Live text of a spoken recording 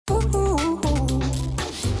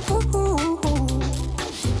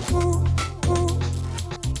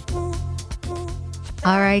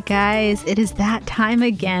All right, guys, it is that time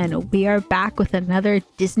again. We are back with another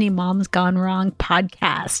Disney Moms Gone Wrong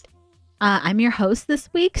podcast. I'm your host this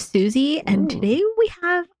week, Susie, and today we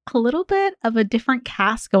have a little bit of a different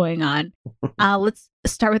cast going on. Let's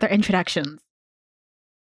start with our introductions.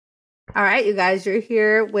 All right, you guys, you're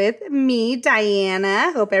here with me,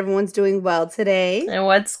 Diana. Hope everyone's doing well today. And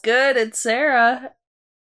what's good? It's Sarah.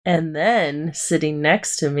 And then, sitting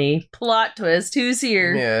next to me, plot twist, who's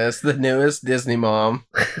here? Yes, the newest Disney mom.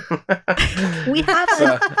 We have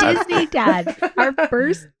a Disney dad. Our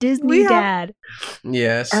first Disney dad.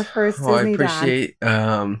 Yes. Our first Disney I appreciate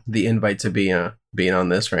the invite to be being on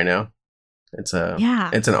this right now. It's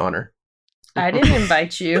an honor. I didn't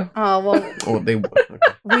invite you. Oh, well, Okay.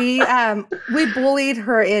 we bullied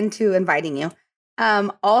her into inviting you.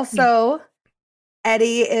 Also,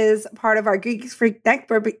 Eddie is part of our Geek Freak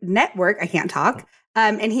Network. I can't talk.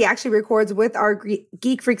 And he actually records with our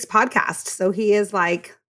Geek Freaks podcast. So he is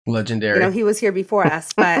like legendary. You know, he was here before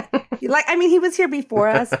us, but he was here before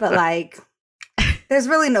us, but like, there's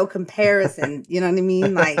really no comparison. You know what I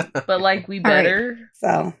mean? Like, but like, we better.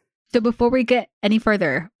 Right. So before we get any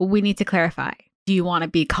further, we need to clarify. Do you want to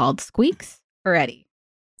be called Squeaks or Eddie?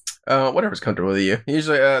 Whatever's comfortable with you.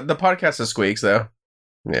 Usually, the podcast is Squeaks, though.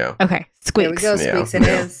 Yeah. Okay, Squeaks. There we go, Squeaks. It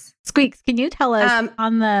is. Squeaks, can you tell us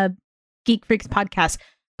on the Geek Freaks podcast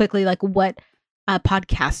quickly, like what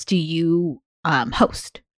podcast do you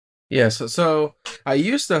host? Yeah, so I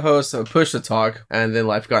used to host Push to Talk, and then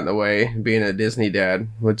life got in the way. Being a Disney dad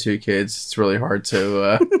with 2 kids, it's really hard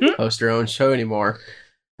to host your own show anymore.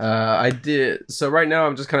 I did. So right now,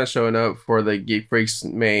 I'm just kind of showing up for the Geek Freaks the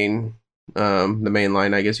main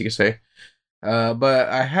line, I guess you could say. But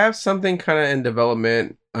I have something kind of in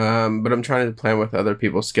development, but I'm trying to plan with other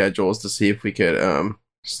people's schedules to see if we could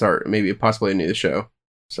start maybe possibly a new show.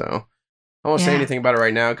 So I won't say anything about it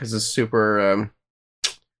right now because it's super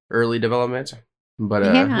early development. But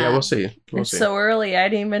we'll see. It's so early, I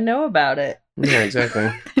didn't even know about it. Yeah,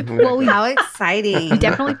 exactly. Well, how exciting. We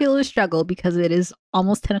definitely feel a struggle because it is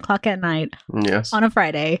almost 10 o'clock at night on a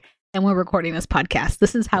Friday, and we're recording this podcast.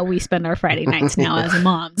 This is how we spend our Friday nights now as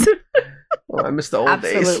moms. Oh, I miss the old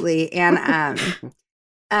days. Absolutely. And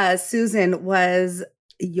Susan, was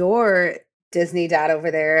your Disney dad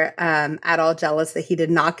over there at all jealous that he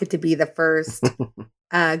did not get to be the first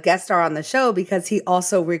guest star on the show because he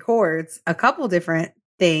also records a couple different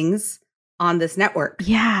things on this network?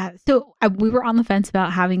 Yeah. So we were on the fence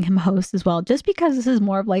about having him host as well, just because this is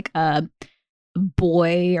more of like a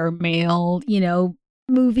boy or male,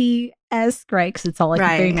 movie-esque, right? Because it's all like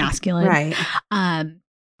very masculine. Right.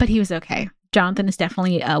 But he was okay. Jonathan is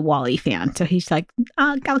definitely a Wall-E fan. So he's like,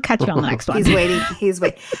 I'll catch you on the next one. He's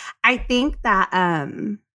waiting. I think that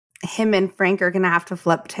him and Frank are going to have to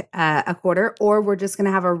flip a quarter, or we're just going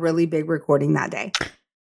to have a really big recording that day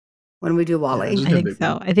when we do Wall-E. I think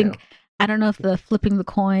so. I don't know if the flipping the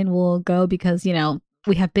coin will go because,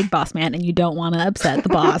 we have Big Boss Man and you don't want to upset the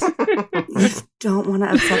boss. You don't want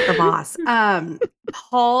to upset the boss.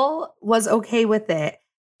 Paul was okay with it.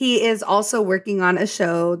 He is also working on a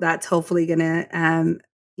show that's hopefully going to,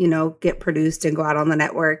 get produced and go out on the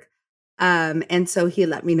network. And so he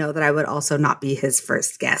let me know that I would also not be his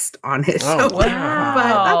first guest on his show. Wow. But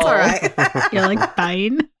that's all right. You're like,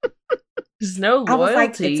 fine. There's no loyalty. I was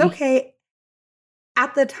like, it's okay.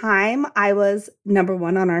 At the time, I was number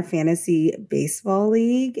 1 on our fantasy baseball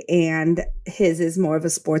league, and his is more of a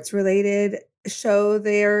sports-related show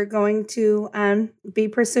they're going to be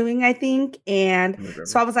pursuing, I think. And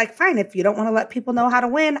so I was like, fine, if you don't want to let people know how to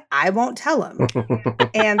win, I won't tell them.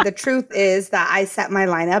 And the truth is that I set my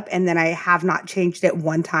lineup, and then I have not changed it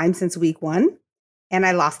one time since week 1. And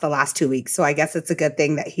I lost the last 2 weeks. So I guess it's a good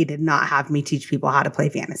thing that he did not have me teach people how to play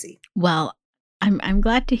fantasy. Well, I'm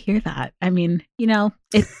glad to hear that. I mean, it's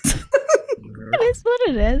it is what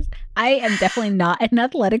it is. I am definitely not an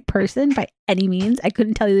athletic person by any means. I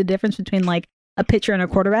couldn't tell you the difference between like a pitcher and a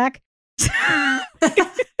quarterback. I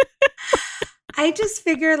just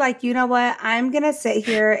figure like, you know what? I'm going to sit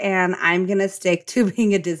here and I'm going to stick to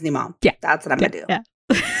being a Disney mom. Yeah. That's what I'm going to do. Yeah.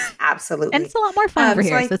 Absolutely. And it's a lot more fun over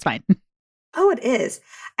here, so it's fine. Oh, it is.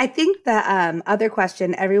 I think the other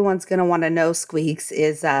question everyone's going to want to know, Squeaks,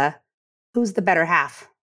 is who's the better half?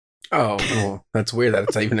 Oh, well, that's weird.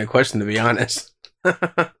 That's not even a question, to be honest.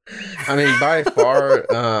 I mean, by far,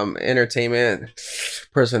 entertainment,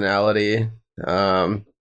 personality. Don't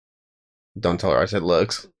tell her I said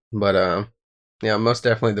looks, but most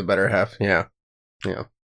definitely the better half. Yeah.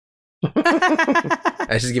 I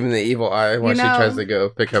just give him the evil eye while she tries to go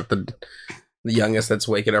pick up the youngest that's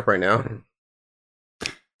waking up right now.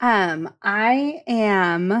 I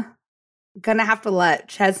am gonna have to let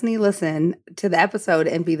Chesney listen to the episode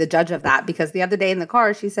and be the judge of that, because the other day in the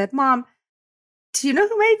car she said, Mom, do you know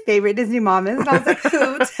who my favorite Disney mom is? And I was like,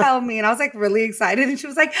 who? Tell me. And I was like really excited. And she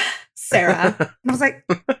was like, Sarah. And I was like,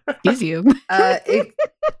 Excuse you.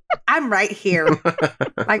 I'm right here.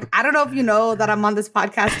 Like, I don't know if you know that I'm on this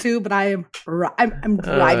podcast too, but I'm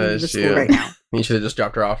driving to school right now. You should have just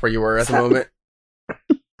dropped her off where you were at the moment.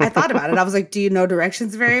 I thought about it. I was like, do you know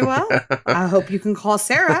directions very well? I hope you can call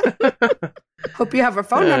Sarah. Hope you have her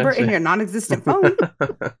phone number in your non-existent phone.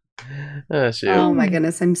 Oh my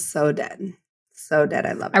goodness, I'm so dead. So dead.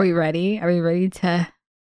 I love it. Are we ready? Are we ready to?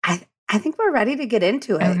 I think we're ready to get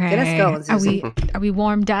into it. Okay. Get us going, Susie. Are we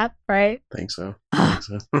warmed up? Right? I think so.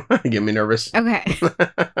 Get me nervous. Okay.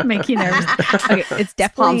 Make you nervous. Okay. It's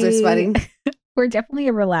definitely. Palms are sweating. We're definitely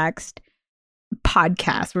a relaxed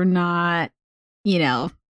podcast. We're not, I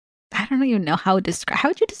don't even know how would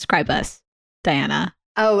you describe us, Diana?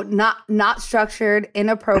 Oh, not structured,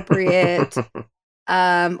 inappropriate,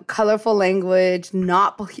 colorful language,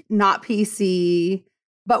 not PC,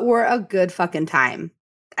 but we're a good fucking time.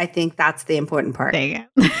 I think that's the important part. Dang it.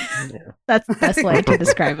 Yeah. That's the best way to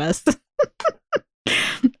describe us.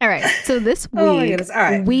 All right. So this week,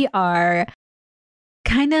 we are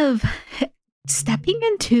kind of stepping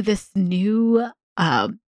into this new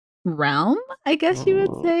realm, I guess you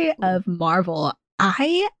would say, of Marvel.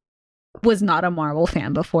 I was not a Marvel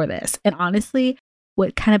fan before this. And honestly,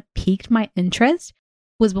 what kind of piqued my interest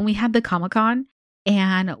was when we had the Comic-Con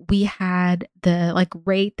and we had the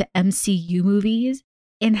rate the MCU movies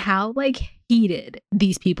and how heated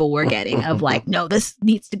these people were getting of no, this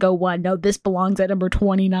needs to go 1. No, this belongs at number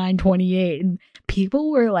 29, 28. And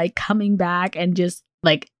people were coming back and just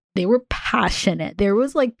they were passionate. There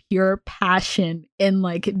was pure passion in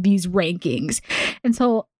these rankings. And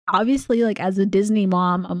so obviously as a Disney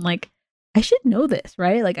mom, I'm I should know this,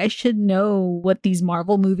 right? I should know what these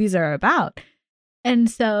Marvel movies are about. And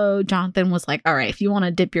so Jonathan was like, all right, if you want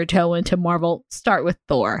to dip your toe into Marvel, start with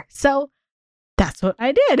Thor. So that's what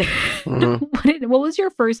I did. Mm-hmm. What was your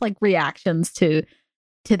first reactions to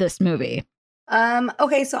this movie?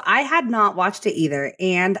 Okay, so I had not watched it either.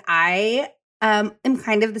 And I am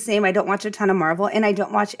kind of the same. I don't watch a ton of Marvel and I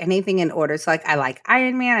don't watch anything in order. So I like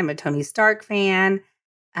Iron Man. I'm a Tony Stark fan.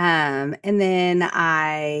 And then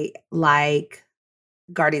I like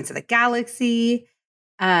Guardians of the Galaxy.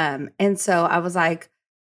 And so I was like,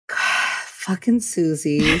 fucking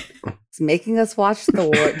Susie is making us watch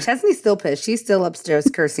Thor. Chesney's still pissed. She's still upstairs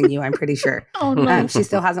cursing you, I'm pretty sure. Oh, no. She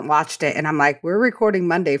still hasn't watched it. And I'm like, we're recording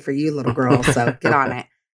Monday for you, little girl. So get on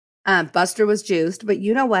it. Buster was juiced. But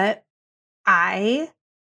you know what? I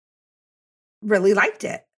really liked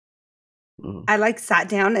it. I sat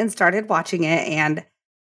down and started watching it. And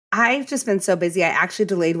I've just been so busy. I actually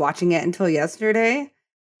delayed watching it until yesterday.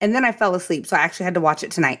 And then I fell asleep. So I actually had to watch it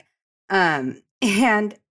tonight. And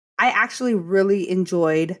I actually really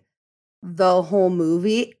enjoyed the whole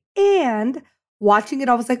movie, and watching it,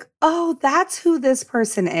 I was like, oh, that's who this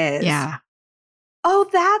person is. Yeah. Oh,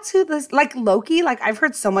 that's who this, Loki. I've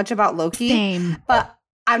heard so much about Loki. Same. But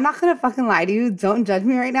I'm not going to fucking lie to you. Don't judge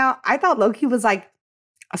me right now. I thought Loki was a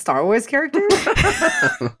Star Wars character.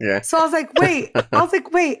 Yeah. So I was like, wait,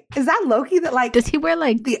 is that Loki that does he wear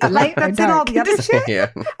the light that's in all the other shit?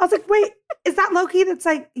 Yeah. I was like, wait, is that Loki that's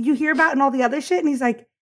you hear about in all the other shit? And he's like,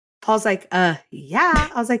 Paul's like, yeah.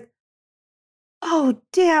 I was like, oh,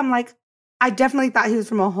 damn. I definitely thought he was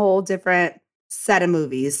from a whole different set of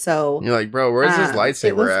movies. So you're like, bro, where's his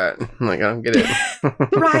lightsaber at? I'm like, I don't get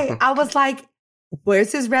it. Right. I was like,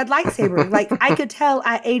 where's his red lightsaber? I could tell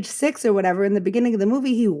at age 6 or whatever in the beginning of the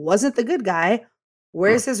movie, he wasn't the good guy.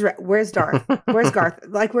 Where's where's Darth? Where's Garth?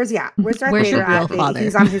 Where's Darth Vader at?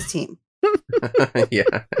 He's on his team. Yeah.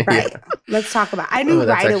 Right. Yeah. Let's talk about I knew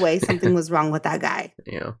away something was wrong with that guy.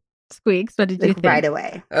 Yeah. Squeaks, what did you think? Right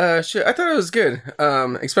away. Sure. I thought it was good.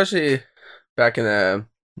 Especially back in the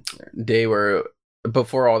day where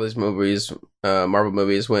before all these movies, Marvel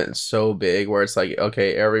movies went so big where it's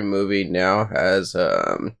okay, every movie now has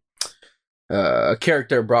a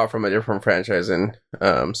character brought from a different franchise, and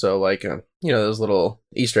so those little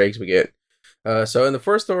Easter eggs we get. So in the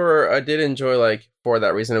first Thor, I did enjoy for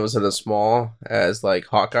that reason it was in a small as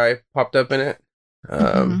Hawkeye popped up in it.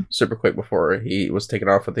 Super quick before he was taken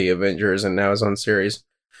off with the Avengers and now is on series.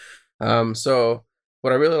 So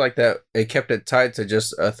what I really like that it kept it tied to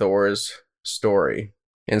just a Thor's story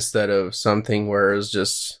instead of something where it's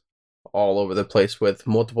just all over the place with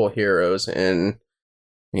multiple heroes. And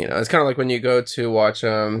it's kind of like when you go to watch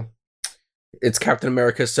it's Captain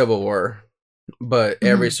America Civil War, but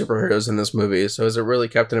every superhero is in this movie. So is it really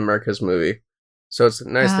Captain America's movie? So it's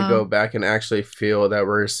nice to go back and actually feel that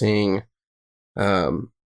we're seeing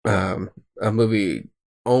a movie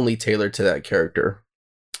only tailored to that character.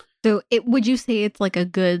 So would you say it's like a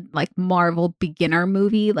good like Marvel beginner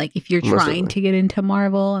movie? Like if you're Most trying definitely. to get into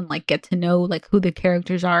Marvel and like get to know like who the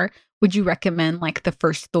characters are, would you recommend like the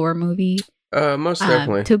first Thor movie Most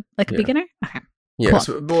definitely. to like a Yeah. beginner? Okay. Yes,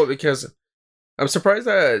 Cool. well, because I'm surprised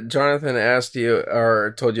that Jonathan asked you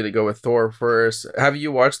or told you to go with Thor first. Have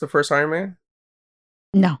you watched the first Iron Man?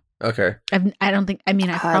 No. Okay. I don't think I've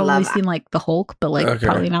I probably love that. seen like the Hulk, but like Okay.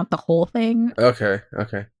 probably not the whole thing. Okay.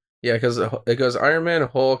 Yeah, because it goes Iron Man,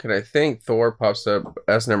 Hulk, and I think Thor pops up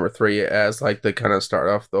as number 3 as like the kind of start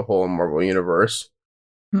off the whole Marvel universe.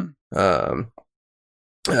 Hmm.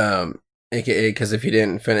 AKA because if you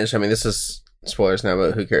didn't finish, I mean, this is spoilers now,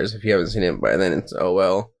 but who cares if you haven't seen it by then? It's oh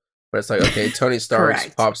well. But it's like okay, Tony Stark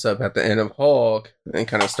Correct. pops up at the end of Hulk and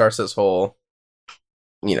kind of starts this whole,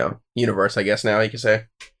 universe. I guess now you could say.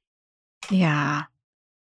 Yeah.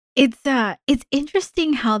 It's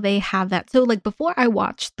interesting how they have that. So like before I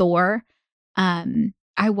watched Thor,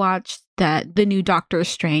 I watched the new Doctor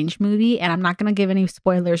Strange movie, and I'm not gonna give any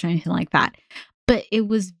spoilers or anything like that. But it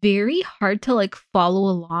was very hard to like follow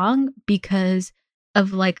along because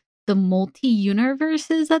of like the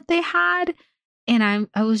multi-universes that they had. And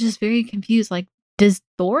I was just very confused. Like, does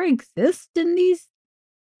Thor exist in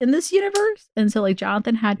this universe? And so like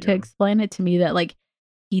Jonathan had to Yeah. explain it to me that like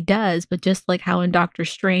he does, but just like how in Doctor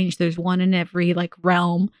Strange, there's one in every like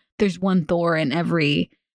realm. There's one Thor in every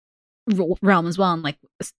realm as well, and like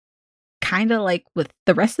kind of like with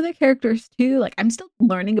the rest of the characters too. Like I'm still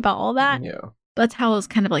learning about all that. Yeah. That's how it was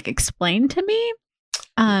kind of like explained to me.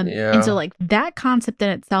 And Yeah. so like that concept in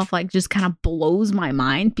itself like just kind of blows my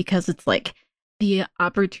mind because it's like the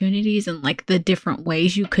opportunities and like the different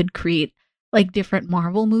ways you could create like different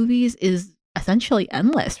Marvel movies is essentially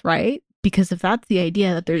endless, right? Because if that's the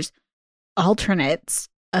idea that there's alternates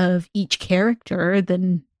of each character,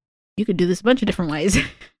 then you could do this a bunch of different ways.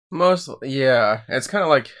 Yeah. It's kind of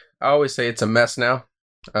like I always say it's a mess now.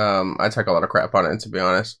 I take a lot of crap on it, to be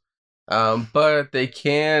honest. But they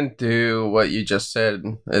can do what you just said,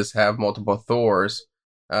 is have multiple Thors.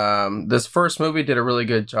 This first movie did a really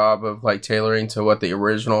good job of like tailoring to what the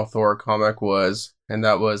original Thor comic was, and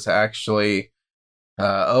that was actually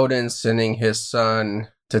Odin sending his son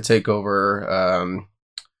to take over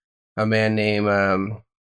a man named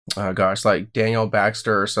like Daniel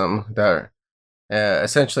Baxter or something that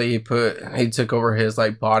essentially he took over his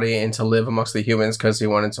like body and to live amongst the humans because he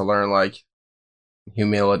wanted to learn like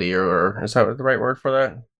humility or is that the right word for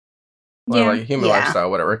that? Well, like human Yeah. lifestyle,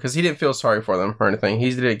 whatever. Because he didn't feel sorry for them or anything. He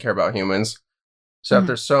didn't care about humans. So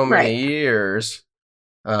after so many Right. years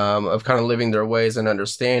of kind of living their ways and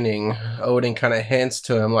understanding, Odin kind of hints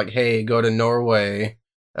to him like, "Hey, go to Norway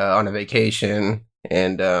on a vacation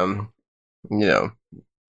and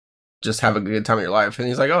just have a good time of your life." And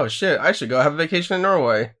he's like, "Oh shit, I should go have a vacation in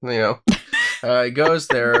Norway." He goes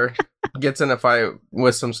there, gets in a fight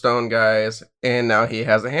with some stone guys, and now he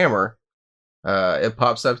has a hammer. It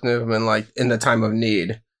pops up to him in the time of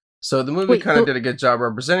need. So the movie Wait, kind of so- did a good job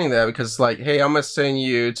representing that because it's like, hey, I'm gonna send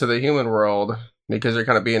you to the human world because you're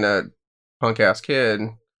kind of being a punk ass kid,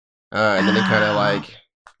 and then he kind of like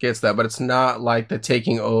gets that, but it's not like the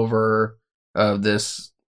taking over of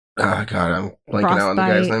this. Oh god, I'm blanking out on the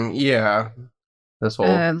guy's Frostbite. name. Yeah, this whole.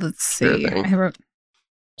 Let's see. thing. I wrote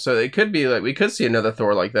So it could be like we could see another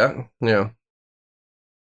Thor like that. Yeah.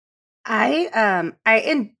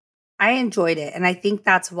 I enjoyed it, and I think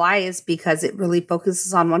that's why is because it really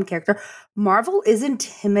focuses on one character. Marvel is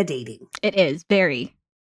intimidating. it is very.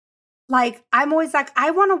 Like I'm always like,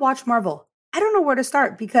 I want to watch Marvel. I don't know where to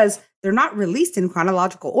start because they're not released in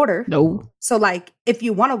chronological order. No. So like if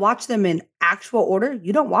you want to watch them in actual order,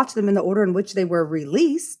 you don't watch them in the order in which they were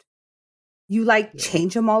released. You like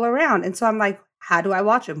change them all around. And so I'm like, how do I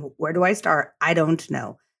watch them? Where do I start? I don't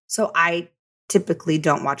know. So I typically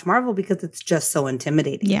don't watch Marvel because it's just so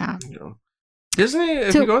intimidating. Yeah. You know. Disney,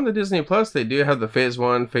 if So- you go on the Disney Plus, they do have the phase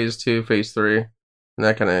 1, phase 2, phase 3. And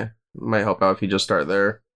that kind of might help out if you just start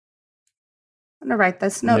there. I'm going to write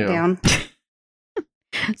this note Yeah. down.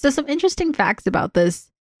 So some interesting facts about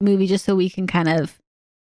this movie, just so we can kind of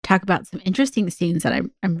talk about some interesting scenes that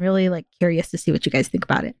I'm really like curious to see what you guys think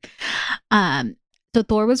about it. So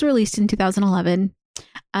Thor was released in 2011.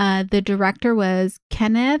 The director was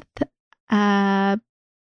Kenneth Branagh.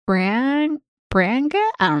 I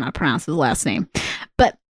don't know how to pronounce his last name,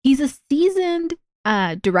 but he's a seasoned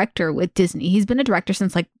director with Disney. He's been a director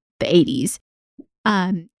since like the 80s.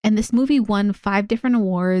 And this movie won 5 different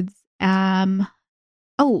awards.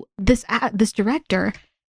 This director,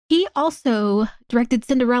 he also directed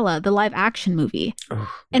Cinderella, the live action movie.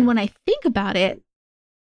 Oh, And when I think about it,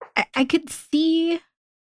 I could see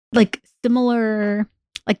like similar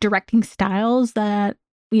like directing styles that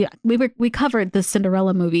we covered the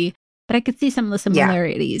Cinderella movie, but I could see some of the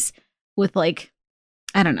similarities with like,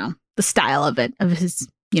 I don't know, the style of it, of his,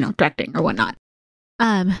 directing or whatnot.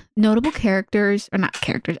 Notable characters, or not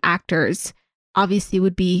characters, actors, obviously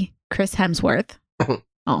would be Chris Hemsworth.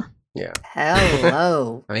 Oh. Yeah.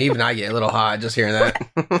 Hello. I mean, even I get a little hot just hearing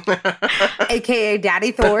that. AKA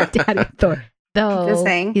Daddy Thor. Daddy Thor. Though Just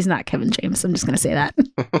saying. he's not Kevin James. I'm just going to say that.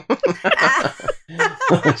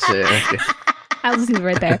 Oh, shit. Okay. I'll just leave it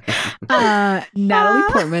right there. Natalie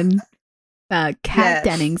Portman. Kat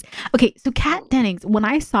Dennings. Okay, so Kat Dennings, when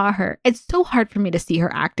I saw her, it's so hard for me to see her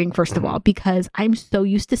acting, first of all, because I'm so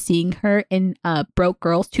used to seeing her in Broke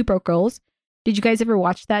Girls, Two Broke Girls. Did you guys ever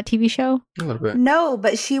watch that TV show? A little bit. No,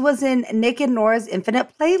 but she was in Nick and Nora's Infinite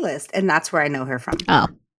Playlist, and that's where I know her from. Oh,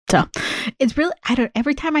 so it's really,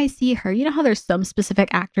 every time I see her, you know how there's some specific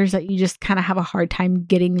actors that you just kind of have a hard time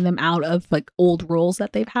getting them out of like old roles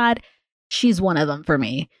that they've had? She's one of them for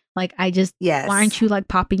me. Like, I just, why aren't you like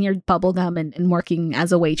popping your bubble gum and working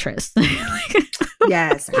as a waitress?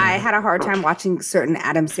 Yes, I had a hard time watching certain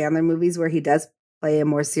Adam Sandler movies where he does play a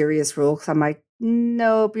more serious role, because I'm like,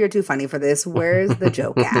 nope, you're too funny for this. Where's the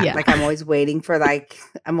joke at? Yeah. Like, I'm always waiting for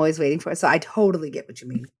it. So I totally get what you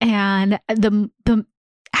mean. And the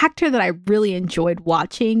actor that I really enjoyed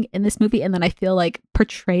watching in this movie, and then I feel like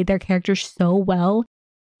portrayed their character so well,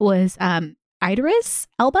 was Idris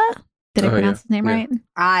Elba. Did I pronounce his name right?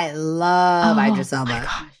 I love Idris Oh my Elba.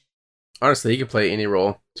 gosh. Honestly, he could play any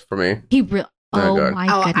role for me. He really, God. my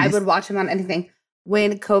I goodness. would watch him on anything.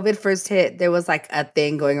 When COVID first hit, there was like a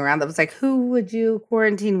thing going around that was like, who would you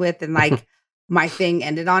quarantine with? And like my thing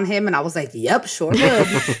ended on him, and I was like, yep, sure would.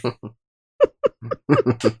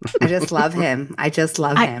 I just love him.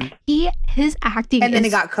 His acting, and then he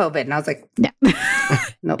got COVID, and I was like, no.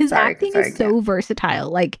 nope, His acting is so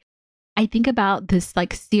versatile. Like, I think about this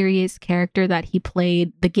like serious character that he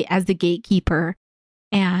played as the gatekeeper,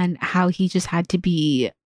 and how he just had to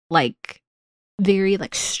be like very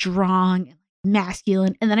like strong and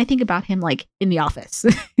masculine. And then I think about him like in The Office.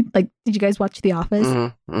 Like, did you guys watch The Office?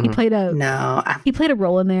 Mm-hmm, mm-hmm. He played a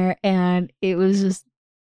role in there, and it was just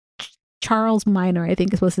Charles Minor, I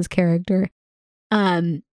think was his character.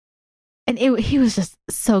 And he was just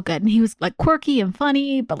so good. And he was like quirky and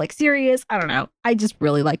funny, but like serious. I don't know. I just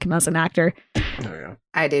really like him as an actor. Oh, yeah.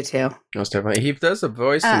 I do too. Most definitely. He does a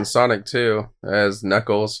voice in Sonic 2 as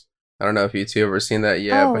Knuckles. I don't know if you two ever seen that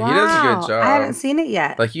yet, but he does a good job. I haven't seen it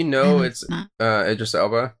yet. Like, it's Idris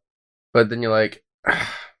Elba, but then you're like,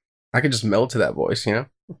 I could just meld to that voice, you know?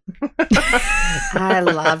 I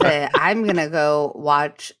love it. I'm going to go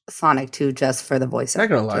watch Sonic 2 just for the voice. Not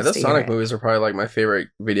gonna lie, those Sonic movies are probably like my favorite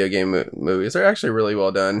video game movies. They're actually really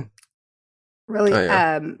well done. Really,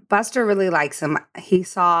 Buster really likes him. I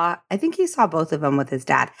think he saw both of them with his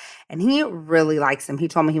dad, and he really likes him. He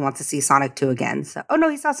told me he wants to see Sonic 2 again. So,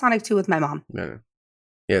 he saw Sonic 2 with my mom.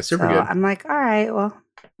 Yeah, super good. I'm like, all right, well,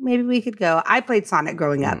 maybe we could go. I played Sonic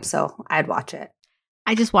growing up, so I'd watch it.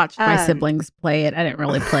 I just watched my siblings play it. I didn't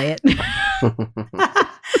really play it.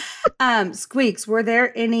 Squeaks, were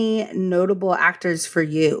there any notable actors for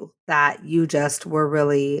you that you just were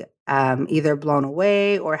really either blown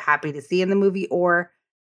away or happy to see in the movie, or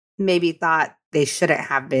maybe thought they shouldn't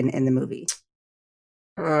have been in the movie?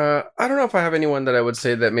 I don't know if I have anyone that I would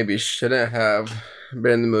say that maybe shouldn't have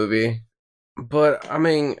been in the movie. But, I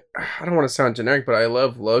mean, I don't want to sound generic, but I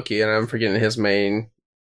love Loki, and I'm forgetting his main...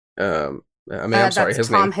 I'm sorry, his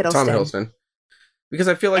name. Tom Hiddleston. Because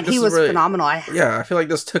I feel like this was phenomenal. I feel like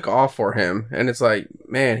this took off for him. And it's like,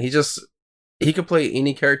 man, he could play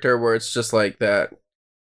any character where it's just like that.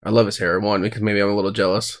 I love his hair, one, because maybe I'm a little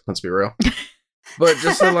jealous. Let's be real. But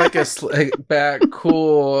just like a slick back,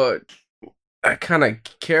 cool kind of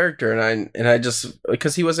character. And I just,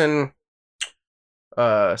 because he was in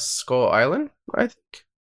Skull Island, I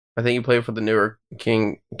think he played for the newer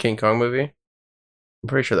King Kong movie. I'm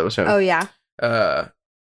pretty sure that was him. Oh, yeah.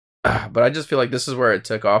 But I just feel like this is where it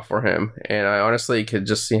took off for him. And I honestly could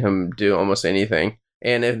just see him do almost anything.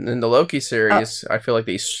 And in the Loki series, I feel like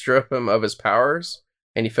they strip him of his powers.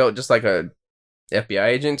 And he felt just like a FBI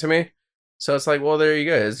agent to me. So it's like, well, there you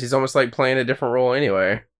go. He's almost like playing a different role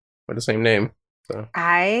anyway. With the same name. So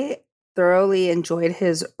I thoroughly enjoyed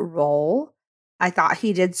his role. I thought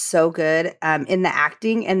he did so good in the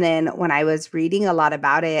acting. And then when I was reading a lot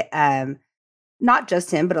about it, not just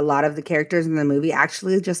him, but a lot of the characters in the movie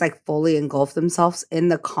actually just like fully engulfed themselves in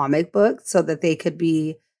the comic book so that they could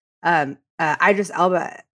be Idris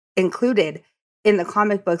Elba included in the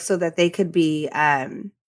comic book so that they could be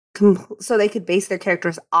so they could base their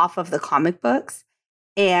characters off of the comic books.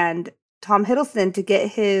 And Tom Hiddleston, to get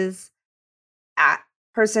his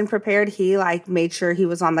person prepared, he like made sure he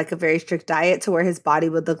was on like a very strict diet to where his body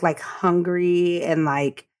would look like hungry and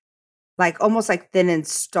like almost like thin and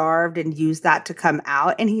starved, and use that to come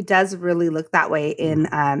out. And he does really look that way in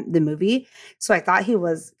the movie. So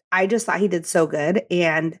I just thought he did so good.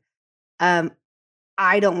 And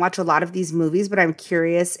I don't watch a lot of these movies, but I'm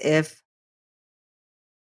curious if,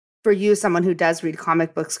 for you, someone who does read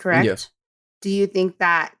comic books, correct? Yes. Do you think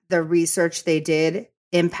that the research they did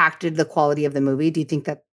impacted the quality of the movie? Do you think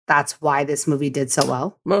that that's why this movie did so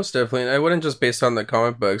well? Most definitely. And I wouldn't just based on the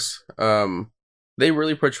comic books. They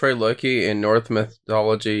really portray Loki in Norse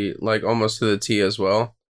mythology like almost to the T as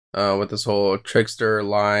well. With this whole trickster,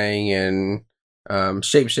 lying, and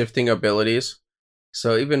shape-shifting abilities.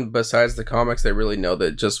 So even besides the comics, they really know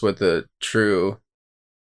that just with the true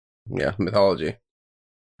mythology.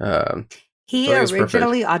 He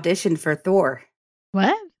originally auditioned for Thor.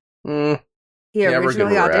 What? He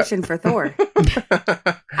originally auditioned for Thor.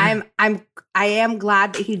 I am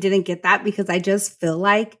glad that he didn't get that, because I just feel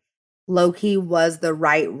like Loki was the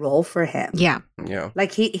right role for him. Yeah. Yeah.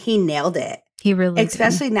 Like he nailed it. He really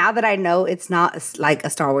Especially did. now that I know it's not like a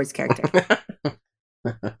Star Wars character.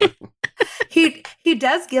 He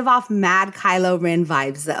does give off mad Kylo Ren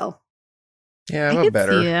vibes though. Yeah, but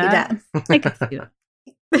better. He does. I can see that.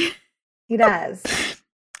 He does.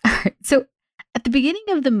 All right. So at the beginning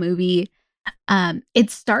of the movie, it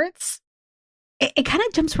starts, it kind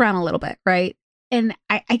of jumps around a little bit, right? And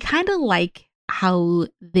I kind of like how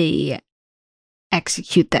they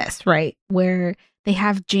execute this, right? Where they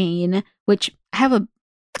have Jane, which I have a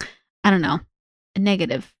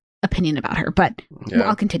negative opinion about her, but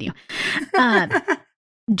I'll continue.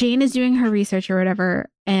 Jane is doing her research or whatever,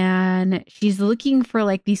 and she's looking for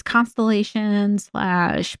like these constellations /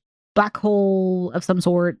 black hole of some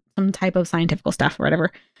sort, some type of scientific stuff or whatever.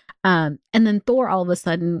 And then Thor all of a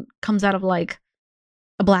sudden comes out of like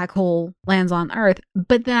a black hole, lands on Earth.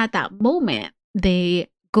 But then at that moment, they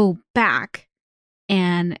go back,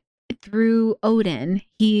 and through Odin,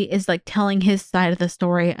 he is like telling his side of the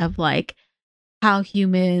story of like how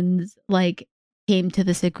humans like came to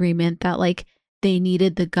this agreement that like they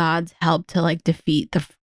needed the gods' help to like defeat the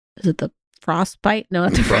frostbite? No,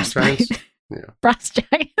 not the frostbite. Yeah. Frost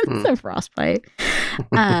giants. The frostbite.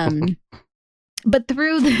 But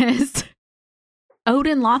through this,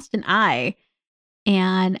 Odin lost an eye,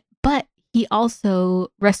 but he also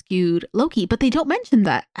rescued Loki. But they don't mention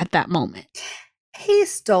that at that moment. He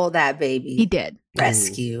stole that baby. He did.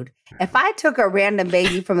 Rescued. If I took a random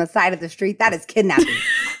baby from the side of the street, that is kidnapping.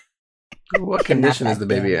 What condition is the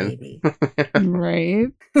baby in? Baby.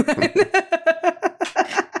 Right.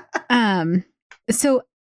 So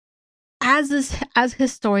as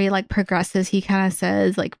his story like progresses, he kind of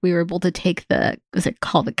says like we were able to take is it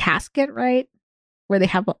called the casket, right? Where they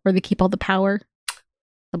keep all the power,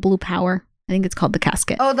 the blue power. I think it's called the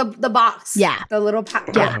casket. Oh, the box. Yeah. The little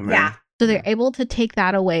yeah. So they're able to take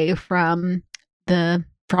that away from the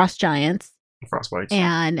frost giants. Frostbites.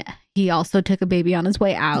 And he also took a baby on his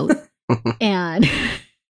way out and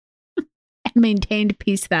maintained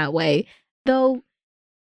peace that way. Though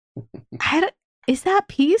is that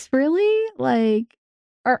peace really? Like,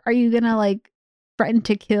 are you gonna like threaten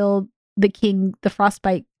to kill the king, the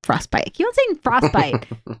frostbite? I keep on saying frostbite.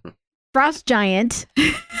 Frost giant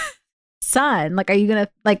son. Like, are you gonna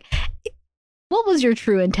like? What was your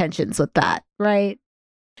true intentions with that, right?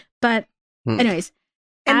 But anyways,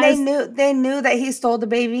 and they knew that he stole the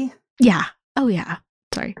baby. Yeah. Oh yeah.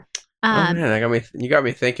 Sorry. Man, you got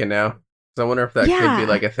me thinking now. So I wonder if that could be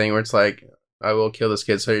like a thing where it's like, I will kill this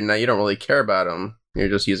kid, so now you don't really care about him. You're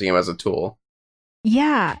just using him as a tool.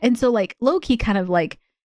 Yeah. And so like Loki kind of like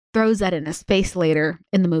throws that in his face later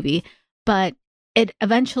in the movie, but it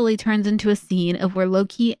eventually turns into a scene of where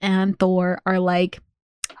Loki and Thor are like,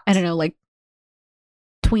 I don't know, like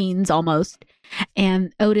tweens almost.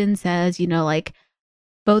 And Odin says, you know, like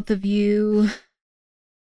both of you,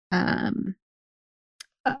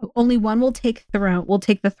 only one will take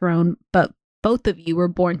the throne, but both of you were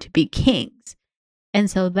born to be kings. And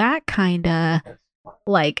so that kind of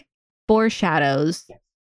like foreshadows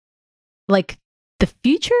like the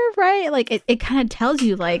future, right? Like it kind of tells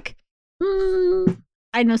you like,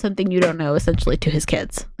 I know something you don't know, essentially, to his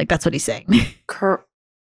kids. Like that's what he's saying.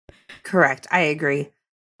 Correct. I agree.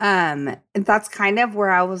 And that's kind of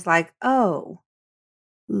where I was like, oh,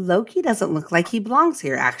 Loki doesn't look like he belongs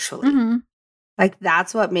here, actually. Mm-hmm. Like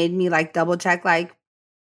that's what made me like double check, like,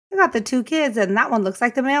 I got the 2 kids and that one looks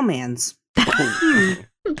like the mailman's. I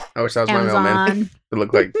wish that was Amazon. my mailman. It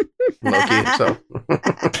looked like Loki himself.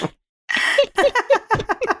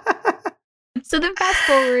 So then fast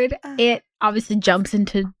forward, it obviously jumps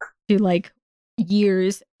into like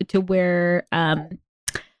years to where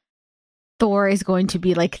Thor is going to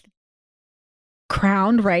be like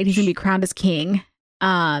crowned, right? He's gonna be crowned as king.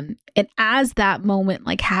 And as that moment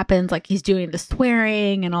like happens, like he's doing the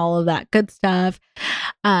swearing and all of that good stuff,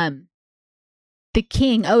 the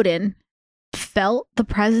king Odin felt the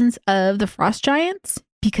presence of the frost giants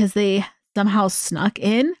because they somehow snuck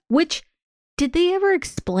in. Which, did they ever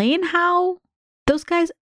explain how those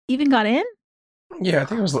guys even got in? Yeah, I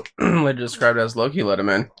think it was later described as Loki let him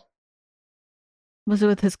in. Was it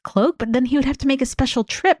with his cloak? But then he would have to make a special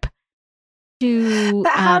trip to.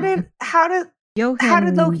 But how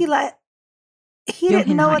did Loki let? He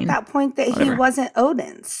didn't know at that point that he wasn't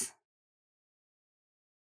Odin's.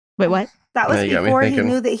 Wait, what? That was before he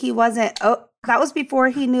knew that he wasn't. That was before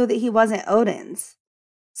he knew that he wasn't Odin's.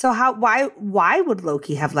 So why would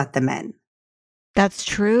Loki have let them in? That's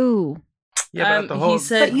true. Yeah, but the whole he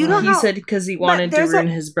said because he wanted to ruin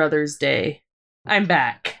his brother's day. I'm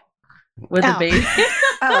back with a baby.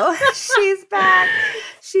 Oh, she's back.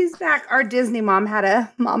 She's back. Our Disney mom had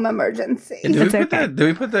a mom emergency. Do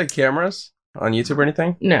we put the cameras on YouTube or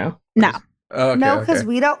anything? No. Oh, okay, no, because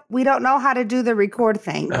we don't know how to do the record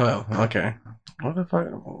thing. Oh, okay. What the fuck?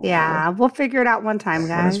 Yeah, we'll figure it out one time,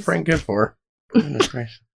 guys. What is Frank good for? Don't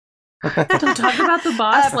talk about the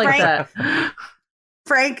boss like that.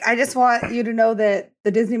 Frank, I just want you to know that the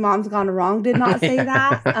Disney Mom's Gone Wrong did not say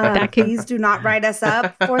that. Please do not write us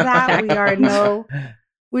up for that.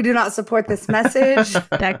 We do not support this message.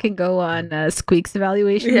 That can go on Squeak's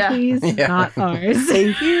evaluation, please, not ours.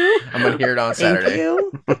 Thank you. I'm gonna hear it on Saturday. Thank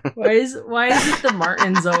you. Why is it the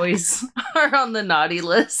Martins always are on the naughty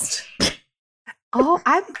list? Oh,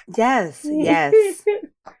 yes.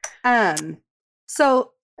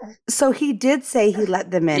 So he did say he let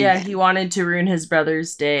them in. Yeah, he wanted to ruin his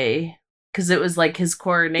brother's day because it was like his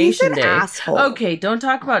coronation day. Asshole. Okay, don't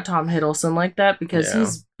talk about Tom Hiddleston like that because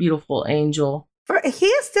he's a beautiful angel. He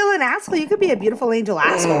is still an asshole. You could be a beautiful angel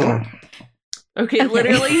asshole. Okay,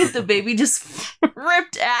 literally, the baby just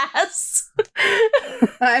ripped ass.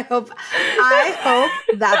 I hope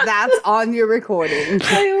that that's on your recording.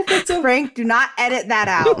 I hope it's Frank, do not edit that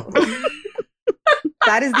out.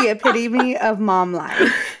 That is the epitome of mom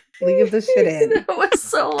life. Leave the shit in. It was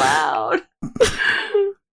so loud.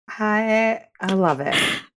 I love it.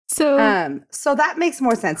 So that makes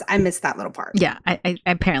more sense. I missed that little part. Yeah, I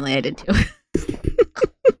apparently I did too.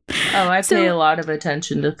 Oh, I pay a lot of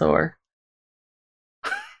attention to Thor.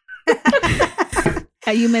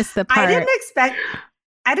 You missed the part. I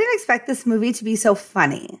didn't expect this movie to be so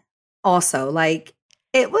funny. Also, like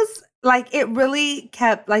it was like it really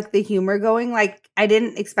kept like the humor going. Like I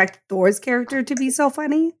didn't expect Thor's character to be so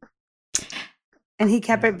funny. And he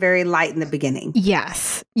kept it very light in the beginning.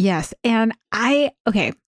 Yes. And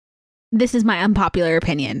this is my unpopular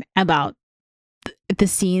opinion about the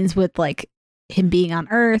scenes with like him being on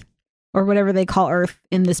Earth or whatever they call Earth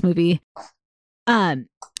in this movie.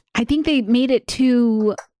 I think they made it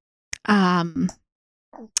too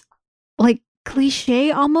like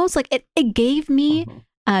cliche almost. Like it gave me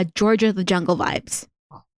George of the Jungle vibes.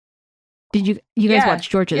 Did you guys watch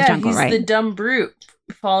George of the Jungle, he's right? The dumb brute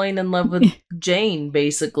falling in love with Jane,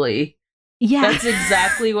 basically. Yeah. That's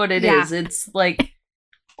exactly what it is. It's like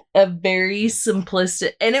a very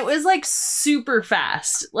simplistic, and it was like super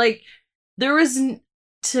fast. Like there was,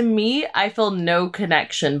 to me, I felt no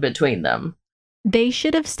connection between them. They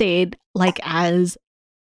should have stayed like as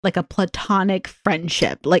like a platonic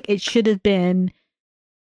friendship. Like it should have been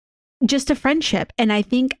just a friendship. And I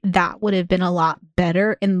think that would have been a lot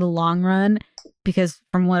better in the long run, because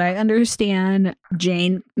from what I understand,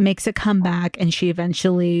 Jane makes a comeback and she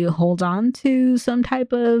eventually holds on to some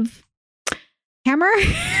type of hammer.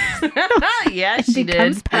 Yeah, she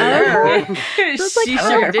did. So like, she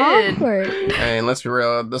sure did. Awkward. I mean, let's be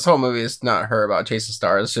real. This whole movie is not her about chasing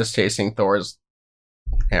stars. It's just chasing Thor's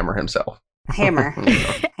hammer himself. Hammer.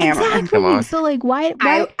 Exactly. Come on. So like, why?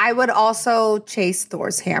 I would also chase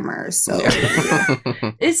Thor's hammer. So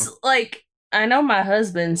It's like, I know my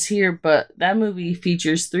husband's here, but that movie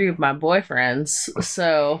features 3 of my boyfriends,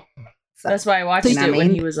 so that's why I watched it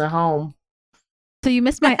when he was at home. So you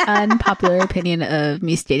missed my unpopular opinion of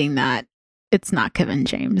me stating that it's not Kevin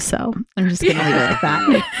James, so I'm just gonna leave it like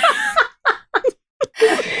that.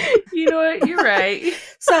 You know what? You're right.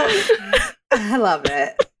 So I love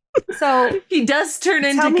it. So he does turn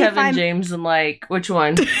into Kevin James in like which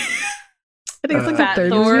one? I think it's like Fat the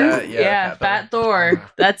third Thor. movie. Yeah, Fat Thor.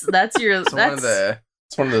 That's your. It's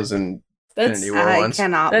one of those Infinity War ones.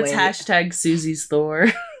 That's hashtag Susie's Thor.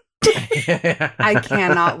 I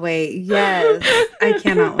cannot wait. Yes, I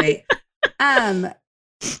cannot wait.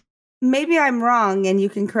 Maybe I'm wrong, and you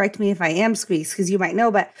can correct me if I am, Squeaks, because you might know.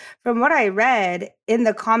 But from what I read in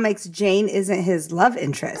the comics, Jane isn't his love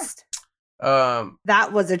interest.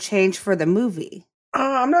 That was a change for the movie.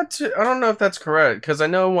 I don't know if that's correct, because I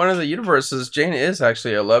know one of the universes, Jane is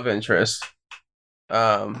actually a love interest.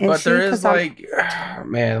 But there is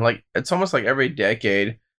man, like it's almost like every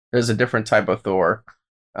decade there's a different type of Thor.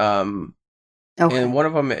 And one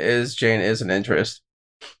of them is Jane is an interest.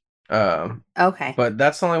 Okay. But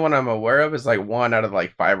that's the only one I'm aware of is like 1 out of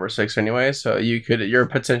like 5 or 6 anyway. So you're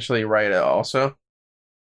potentially right also.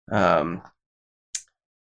 But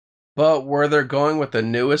where they're going with the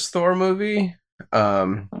newest Thor movie,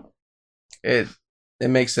 it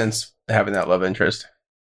makes sense having that love interest.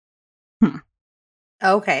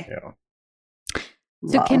 Okay. Yeah.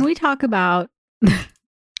 So can we talk about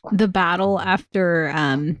the battle after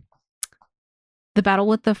the battle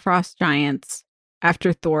with the frost giants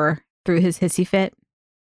after Thor threw his hissy fit?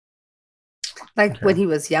 Like when he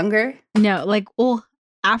was younger? No, like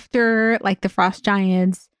after like the frost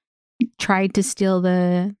giants tried to steal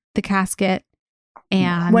the casket,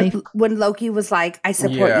 and when Loki was like, "I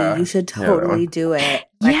support you. You should totally do it."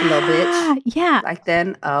 Like a little bitch. Yeah. Like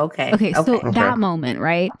then. Oh, okay. Okay. So that moment,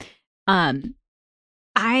 right?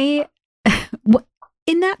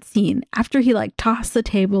 In that scene, after he like tossed the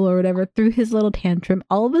table or whatever, threw his little tantrum,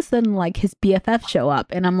 all of a sudden like his BFF show up,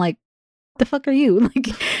 and I'm like, "The fuck are you?" Like,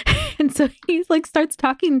 and so he's like starts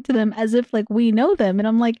talking to them as if like we know them, and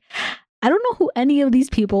I'm like, I don't know who any of these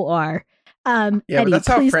people are. Yeah, Eddie, but that's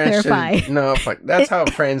how friends clarify. That's how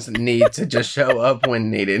friends need to just show up when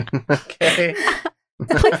needed. Okay.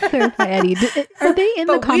 Please clarify, Eddie. Are they in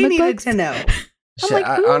the comic we needed books? to know. Shit,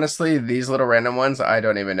 honestly, these little random ones, I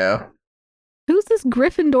don't even know. Who's this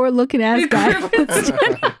Gryffindor looking ass guy? She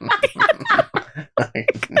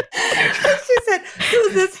said,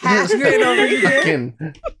 "Who's this Hagrid over here?"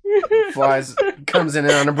 Flies comes in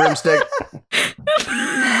on a broomstick.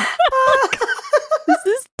 Is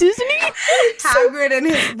this Disney? Hagrid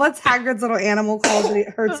and what's Hagrid's little animal called that it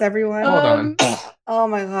hurts everyone? Hold on. Oh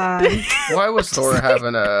my god. Why was Thor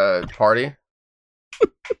having a party?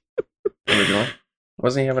 Originally?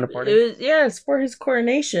 Wasn't he having a party? It's for his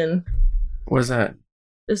coronation. What is that?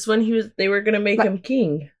 It's when they were gonna make him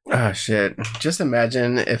king. Oh shit. Just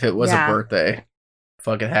imagine if it was a birthday.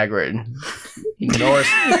 Fucking Hagrid. Norse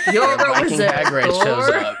Viking Hagrid shows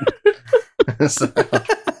up.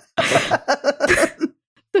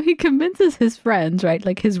 So he convinces his friends, right?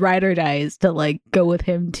 Like his ride or dies to like go with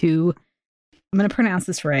him to, I'm going to pronounce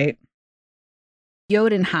this right,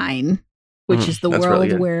 Jotunheim, which is the world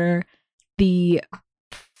really where the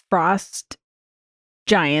frost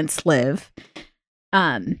giants live.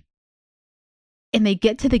 And they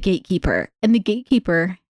get to the gatekeeper, and the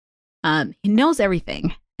gatekeeper, he knows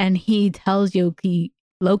everything, and he tells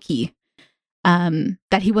Loki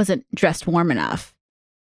that he wasn't dressed warm enough.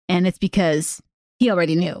 And it's because he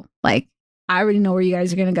already knew. Like, I already know where you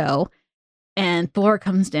guys are going to go. And Thor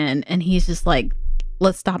comes in, and he's just like,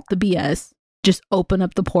 let's stop the BS. Just open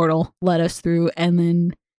up the portal, let us through. And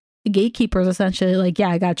then the gatekeeper's essentially like, yeah,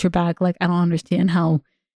 I got your back. Like, I don't understand how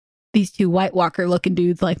these 2 White Walker looking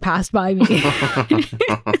dudes like passed by me.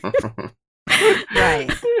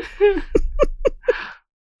 Right.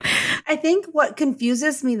 I think what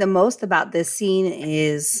confuses me the most about this scene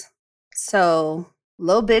is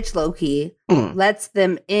little bitch Loki lets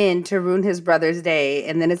them in to ruin his brother's day,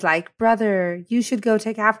 and then it's like, brother, you should go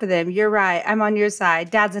take after them. You're right. I'm on your side.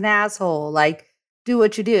 Dad's an asshole. Like, do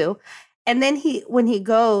what you do. And then when he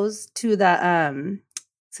goes to the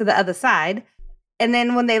other side, and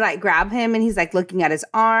then when they like grab him and he's like looking at his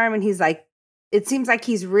arm, and he's like, it seems like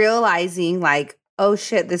he's realizing like, oh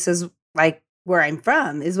shit, this is like where I'm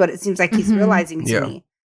from, is what it seems like he's realizing to me.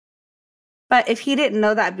 But if he didn't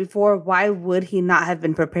know that before, why would he not have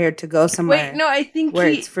been prepared to go somewhere? Wait, no, I think where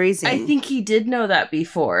it's freezing. I think he did know that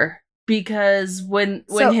before, because when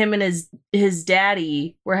him and his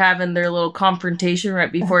daddy were having their little confrontation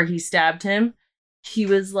right before he stabbed him, he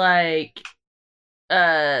was like,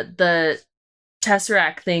 the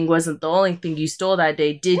Tesseract thing wasn't the only thing you stole that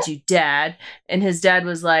day, did you, Dad? And his dad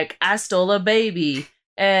was like, I stole a baby.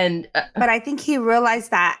 And but I think he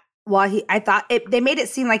realized that they made it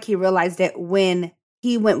seem like he realized it when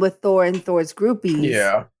he went with Thor and Thor's groupies.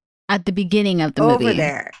 Yeah. At the beginning of the movie. Over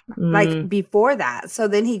there. Like before that. So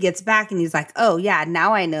then he gets back and he's like, oh yeah,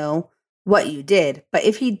 now I know what you did. But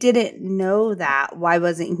if he didn't know that, why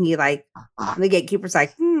wasn't he like, the gatekeeper's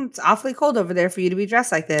like, it's awfully cold over there for you to be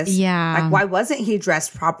dressed like this. Yeah. Like, why wasn't he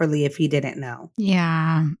dressed properly if he didn't know?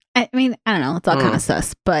 Yeah. I mean, I don't know. It's all kind of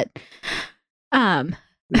sus, but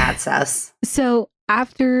not sus. So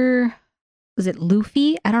after was it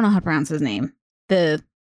Luffy? I don't know how to pronounce his name. The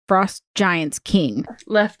Frost Giant's king.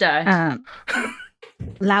 Left eye.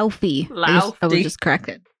 Laufey. I was just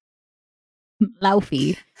corrected.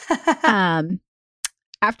 Laufey.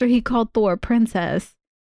 After he called Thor princess,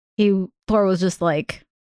 Thor was just like,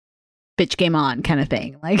 bitch, game on kind of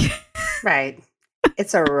thing. Like, right.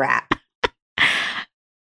 It's a wrap.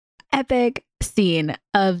 Epic scene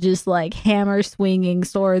of just like hammer swinging,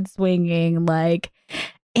 sword swinging, like,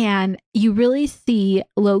 and you really see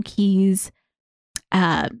Loki's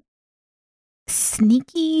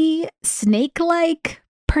sneaky snake-like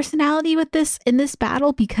personality with this in this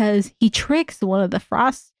battle, because he tricks one of the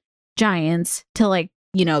frost giants to, like,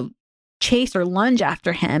 you know, chase or lunge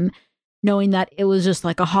after him, knowing that it was just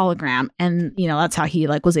like a hologram, and you know that's how he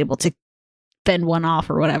like was able to fend one off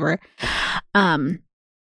or whatever.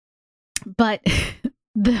 But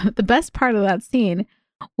the best part of that scene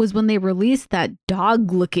was when they released that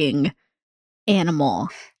dog-looking animal.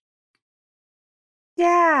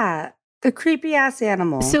 Yeah, the creepy ass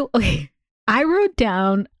animal. So, okay, I wrote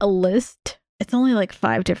down a list. It's only like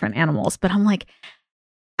 5 different animals, but I'm like,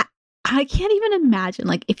 I can't even imagine,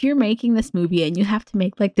 like, if you're making this movie and you have to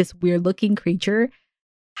make like this weird looking creature,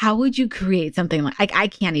 how would you create something like I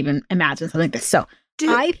can't even imagine something like this. So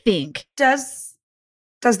I think does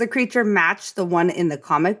the creature match the one in the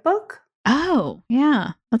comic book? Oh,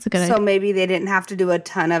 yeah. That's a good idea. So maybe they didn't have to do a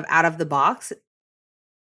ton of out of the box.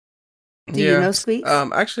 Do you know, Squeaks?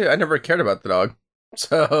 Actually, I never cared about the dog.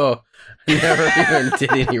 So I never even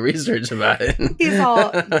did any research about it. He's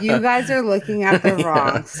all, you guys are looking at the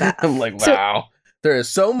wrong stuff. I'm like, wow. There is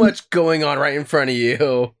so much going on right in front of you.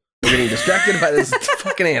 We're getting distracted by this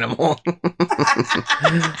fucking animal. It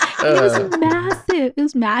was massive. It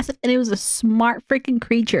was massive. And it was a smart freaking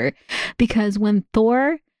creature. Because when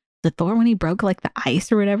Thor, when he broke like the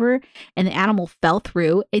ice or whatever, and the animal fell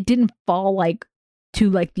through, it didn't fall like to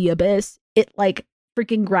like the abyss. It like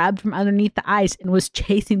freaking grabbed from underneath the ice and was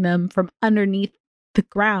chasing them from underneath the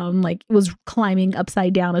ground. Like it was climbing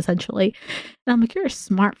upside down essentially. And I'm like, you're a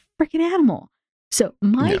smart freaking animal. So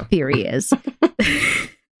my theory is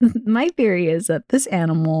that this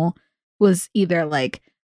animal was either like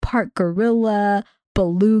part gorilla,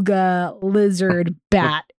 beluga, lizard,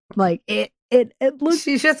 bat. Like it looks.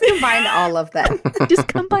 She just combined all of them. Just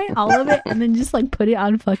combine all of it and then just like put it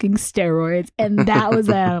on fucking steroids, and that was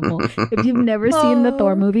the animal. If you've never seen the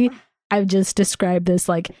Thor movie, I've just described this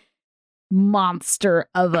like monster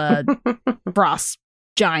of a frost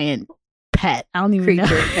giant pet. I don't even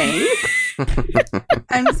creature know. Thing.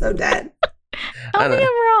 I'm so dead. Tell me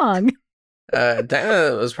I'm wrong.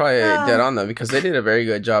 Diana was probably dead on though, because they did a very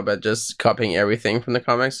good job at just copying everything from the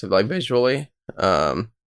comics, like visually.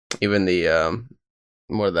 Even the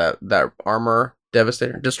that armor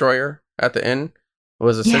destroyer at the end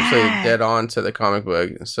was essentially dead on to the comic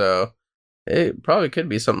book. So it probably could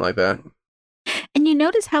be something like that. And you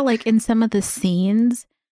notice how like in some of the scenes,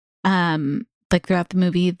 like throughout the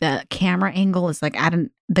movie, the camera angle is like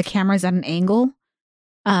the camera's at an angle.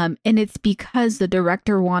 And it's because the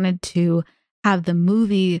director wanted to have the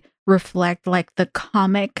movie reflect like the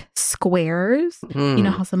comic squares. You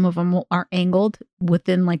know how some of them are angled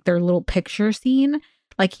within like their little picture scene?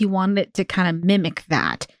 Like he wanted it to kind of mimic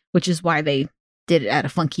that, which is why they did it at a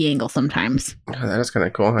funky angle sometimes. Oh, that is kind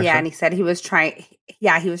of cool. Actually. Yeah, and he said he was trying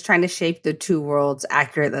to shape the two worlds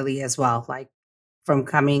accurately as well, like from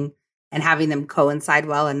coming and having them coincide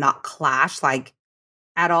well and not clash like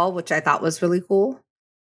at all, which I thought was really cool.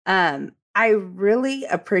 I really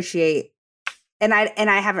appreciate, and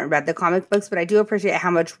I haven't read the comic books, but I do appreciate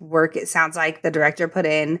how much work it sounds like the director put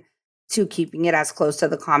in to keeping it as close to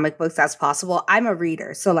the comic books as possible. I'm a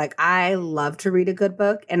reader, so like I love to read a good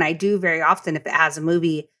book, and I do very often, if it has a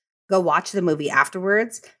movie, go watch the movie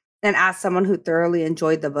afterwards. And as someone who thoroughly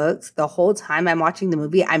enjoyed the books, the whole time I'm watching the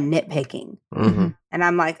movie, I'm nitpicking. Mm-hmm. And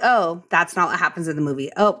I'm like, oh, that's not what happens in the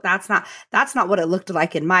movie. Oh, that's not what it looked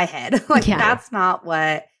like in my head. Like that's not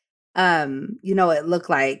what it looked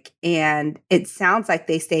like. And it sounds like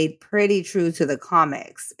they stayed pretty true to the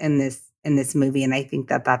comics in this movie, and I think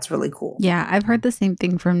that that's really cool. Yeah, I've heard the same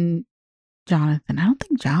thing from Jonathan. I don't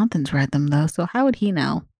think Jonathan's read them though, so how would he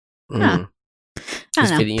know? Mm.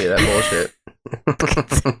 He's feeding you that bullshit.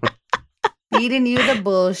 Feeding you the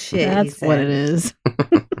bullshit. That's what it is.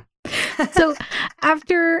 So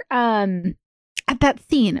after at that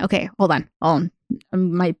scene, okay, hold on.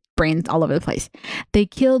 My brain's all over the place. They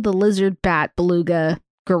kill the lizard, bat, beluga,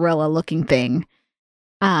 gorilla looking thing.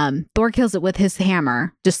 Thor kills it with his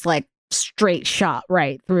hammer, just like straight shot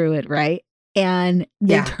right through it, right? And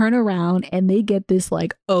they turn around and they get this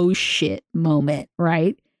like, oh shit moment,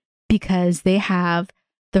 right? Because they have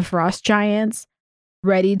the frost giants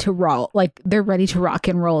ready to roll. Like, they're ready to rock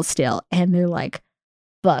and roll still. And they're like,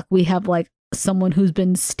 fuck, we have like someone who's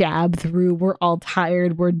been stabbed through. We're all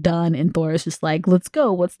tired. We're done. And Thor is just like, let's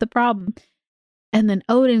go. What's the problem? And then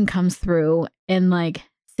Odin comes through and like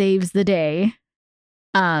saves the day.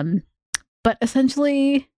 But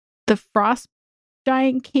essentially the frost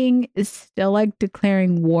giant king is still like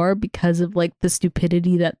declaring war because of like the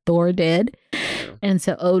stupidity that Thor did. And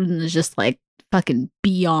so Odin is just like fucking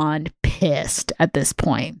beyond pissed at this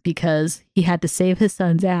point because he had to save his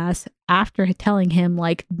son's ass after telling him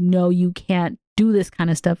like, no, you can't do this kind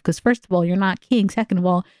of stuff because first of all, you're not king. Second of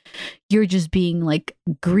all, you're just being like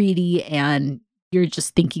greedy and you're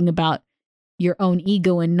just thinking about your own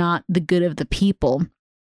ego and not the good of the people.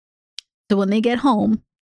 So when they get home,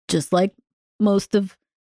 just like most of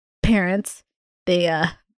parents, they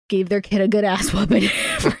gave their kid a good ass whooping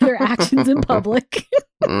for their actions in public.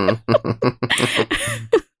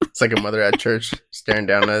 It's like a mother at church staring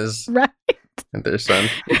down at their son.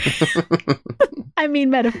 I mean,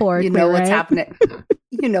 metaphorically. You know what's happening.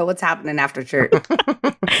 You know what's happening after church.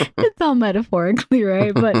 It's all metaphorically,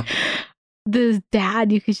 right? But the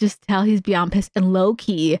dad, you could just tell he's beyond pissed. And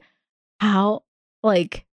Loki, how,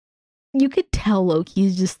 like, you could tell Loki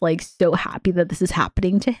is just, like, so happy that this is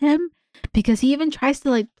happening to him. Because he even tries to,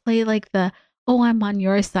 like, play, like, the, oh, I'm on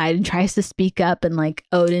your side, and tries to speak up. And, like,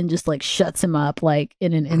 Odin just, like, shuts him up, like,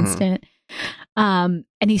 in an instant. And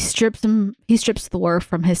he strips Thor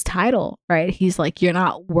from his title, right? He's like, you're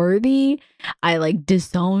not worthy. I like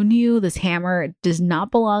disown you. This hammer does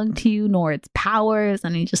not belong to you, nor its powers.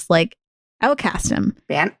 And he just like outcast him.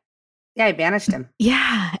 He banished him.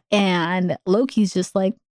 Yeah. And Loki's just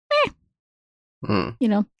like, you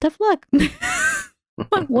know, tough luck.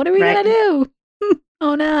 What are we gonna do?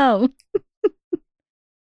 Oh no.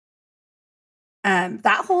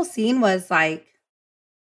 That whole scene was like,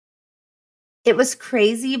 it was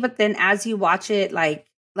crazy, but then as you watch it, like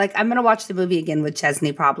I'm gonna watch the movie again with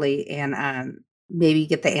Chesney probably, and maybe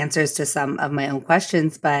get the answers to some of my own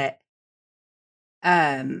questions. But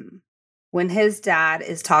when his dad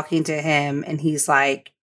is talking to him, and he's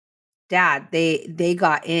like, "Dad, they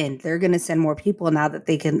got in. They're gonna send more people now that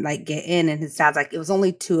they can like get in." And his dad's like, "It was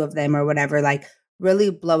only 2 of them or whatever," like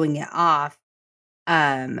really blowing it off.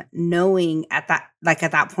 Knowing at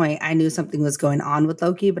that point, I knew something was going on with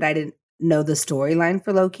Loki, but I didn't know the storyline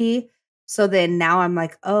for Loki. So then now I'm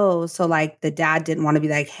like, oh, so like the dad didn't want to be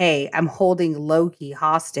like, hey, I'm holding Loki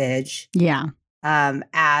hostage. Yeah.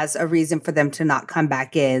 As a reason for them to not come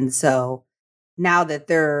back in. So now that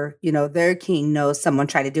their king knows someone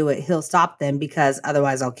tried to do it, he'll stop them because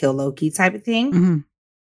otherwise I'll kill Loki type of thing. Mm-hmm.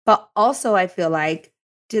 But also I feel like,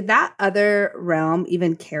 did that other realm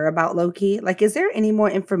even care about Loki? Like, is there any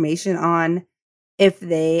more information on if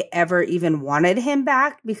they ever even wanted him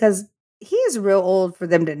back? Because he is real old for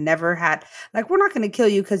them to never had, like, we're not going to kill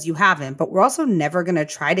you because you haven't, but we're also never going to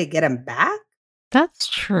try to get him back. That's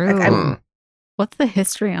true. Like, what's the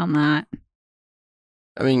history on that?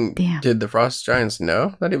 I mean, Did the Frost Giants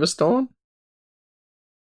know that he was stolen?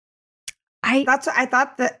 I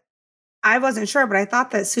thought that, I wasn't sure, but I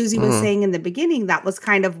thought that Susie was saying in the beginning that was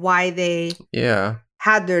kind of why they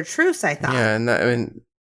had their truce, I thought. Yeah, and that, I mean,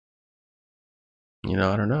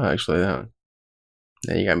 I don't know, actually.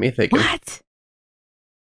 Now you got me thinking. What?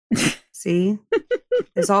 See?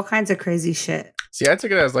 There's all kinds of crazy shit. See, I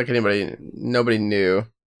took it as like nobody knew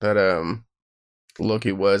that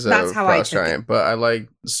Loki was a Frost Giant, but I like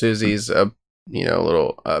Susie's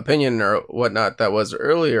little opinion or whatnot that was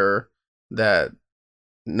earlier that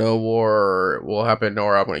no war will happen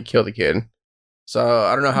or I'm going to kill the kid. So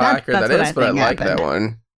I don't know how accurate that is, but I like that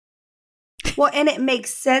one. Well, and it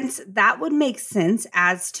makes sense. That would make sense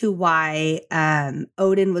as to why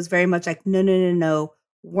Odin was very much like, no,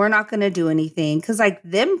 we're not going to do anything. Because like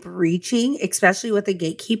them breaching, especially with the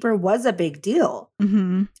gatekeeper, was a big deal.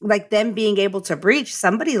 Mm-hmm. Like them being able to breach,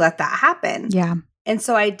 somebody let that happen. Yeah. And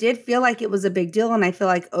so I did feel like it was a big deal. And I feel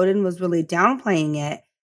like Odin was really downplaying it.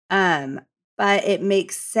 But it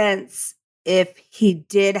makes sense if he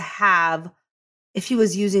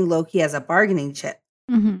was using Loki as a bargaining chip.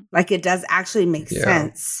 Mm-hmm. Like it does actually make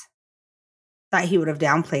sense that he would have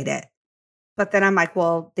downplayed it. But then I'm like,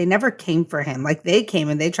 well, they never came for him. Like they came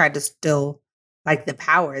and they tried to steal like the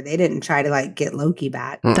power. They didn't try to like get Loki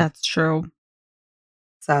back. That's true.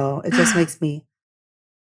 So it just makes me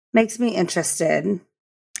interested.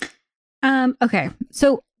 Okay.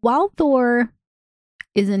 So while Thor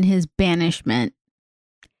is in his banishment,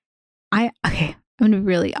 I'm gonna be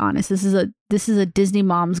really honest. This is a Disney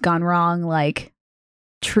Mom's Gone Wrong, like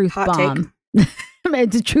truth Hot bomb.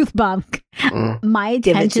 It's a truth bomb. My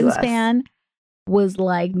attention span was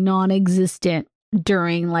like non-existent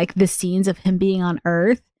during like the scenes of him being on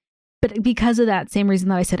Earth. But because of that same reason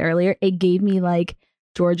that I said earlier, it gave me like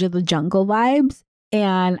George of the Jungle vibes.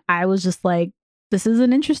 And I was just like, this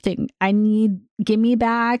isn't interesting. Give me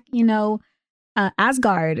back,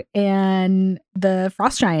 Asgard and the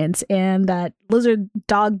Frost Giants and that lizard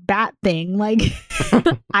dog bat thing. Like,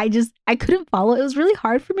 I couldn't follow. It was really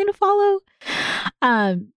hard for me to follow.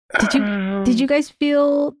 Did you guys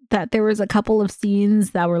feel that there was a couple of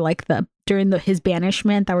scenes that were like during his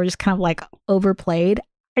banishment that were just kind of like overplayed?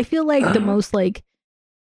 I feel like the most like,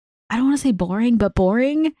 I don't want to say boring, but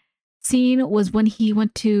boring scene was when he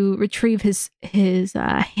went to retrieve his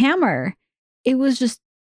hammer. It was just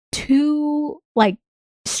too like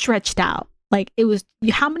stretched out. Like it was,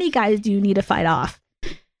 how many guys do you need to fight off?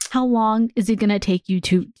 How long is it going to take you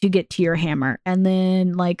to get to your hammer? And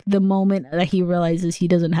then like the moment that he realizes he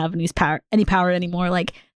doesn't have any power anymore,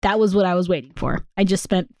 like that was what I was waiting for. I just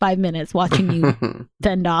spent 5 minutes watching you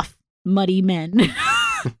fend off muddy men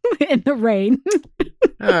in the rain.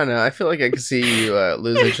 I don't know. I feel like I could see you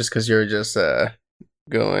lose it just because you're just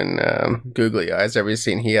going googly eyes every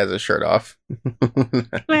scene he has his shirt off.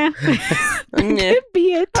 That could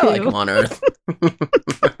be it too. I like him on Earth.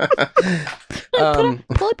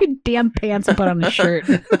 Pull up your damn pants and put on a shirt.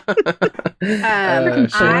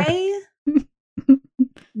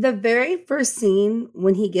 The very first scene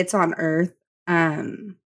when he gets on Earth,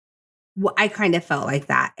 I kind of felt like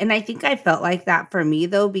that. And I think I felt like that for me,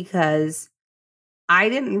 though, because I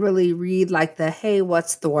didn't really read like hey,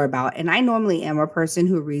 what's Thor about? And I normally am a person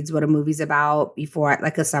who reads what a movie's about before,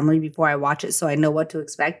 like a summary before I watch it. So I know what to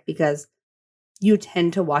expect because you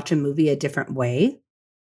tend to watch a movie a different way.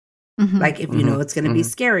 Mm-hmm. Like if you know it's going to be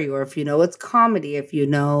scary, or if you know it's comedy, if you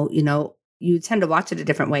know, you tend to watch it a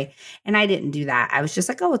different way. And I didn't do that. I was just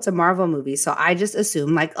like, oh, it's a Marvel movie. So I just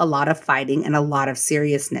assumed like a lot of fighting and a lot of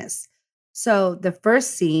seriousness. So the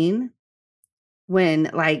first scene when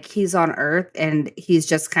like he's on Earth and he's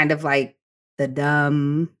just kind of like the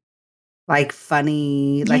dumb, like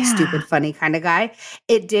funny, like stupid funny kind of guy,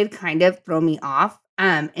 it did kind of throw me off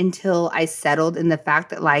until I settled in the fact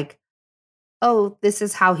that like, oh, this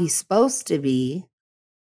is how he's supposed to be.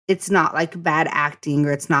 It's not like bad acting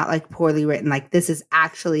or it's not like poorly written. Like this is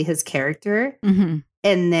actually his character. Mm-hmm.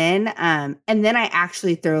 And then I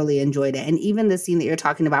actually thoroughly enjoyed it. And even the scene that you're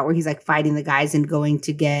talking about where he's like fighting the guys and going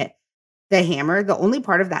to get the hammer, the only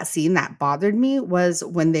part of that scene that bothered me was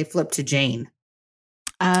when they flipped to Jane.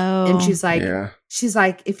 Oh. And she's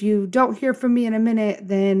like, if you don't hear from me in a minute,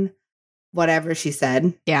 then whatever she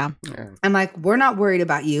said. Yeah. I'm like, we're not worried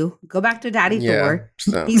about you. Go back to Daddy Thor.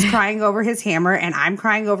 So. He's crying over his hammer and I'm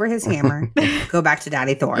crying over his hammer. Go back to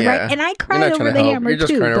Daddy Thor. Yeah. Right. And I cried over the hammer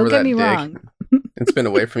too. Don't get me wrong. It's been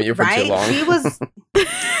away from you for too long. She was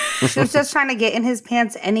just trying to get in his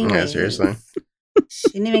pants anyway. Yeah, seriously.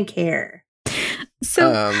 She didn't even care.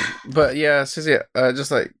 So, but yeah, Susie,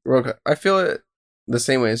 just like real quick, I feel it the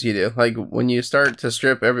same way as you do. Like when you start to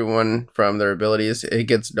strip everyone from their abilities, it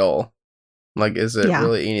gets dull. Like, is it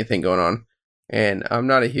really anything going on? And I'm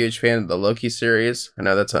not a huge fan of the Loki series. I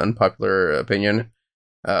know that's an unpopular opinion,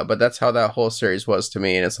 but that's how that whole series was to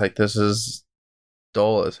me. And it's like, this is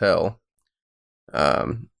dull as hell.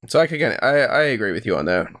 So I agree with you on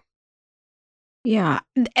that. Yeah.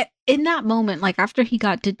 In that moment, like after he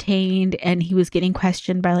got detained and he was getting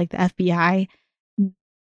questioned by like the FBI,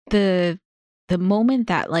 the moment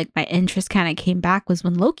that like my interest kind of came back was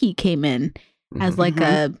when Loki came in as like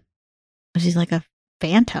she's like a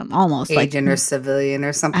phantom almost, agent like, or civilian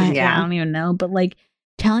or something. I don't even know, but like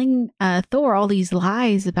telling Thor all these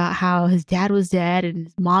lies about how his dad was dead and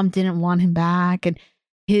his mom didn't want him back, and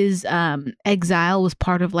his exile was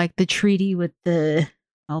part of like the treaty with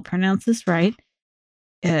I'll pronounce this right,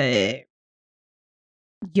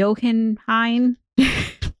 Jotunheim,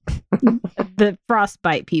 the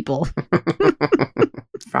frostbite people.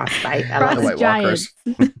 Frostbite. Frost giants.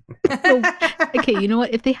 Okay, you know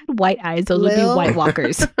what? If they had white eyes, those would be White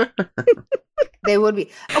Walkers. They would be.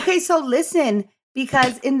 Okay, so listen,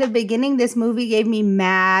 because in the beginning, this movie gave me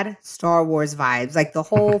mad Star Wars vibes. Like the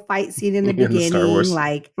whole fight scene in the beginning,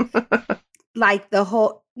 like the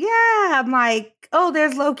whole, I'm like, oh,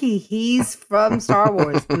 there's Loki. He's from Star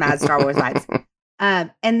Wars. Mad Star Wars vibes.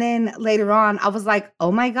 And then later on, I was like,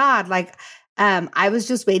 oh my God, like, I was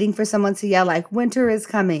just waiting for someone to yell like winter is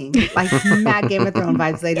coming, like mad Game of Thrones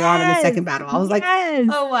vibes later on in the second battle. I was like,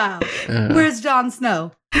 oh wow, where's Jon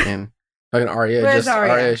Snow? And fucking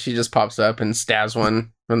Arya, she just pops up and stabs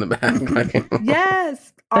one from the back.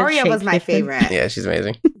 Yes, Arya was my favorite. Yeah, she's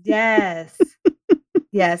amazing. Yes,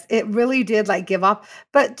 yes, it really did like give off.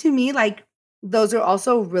 But to me, like those are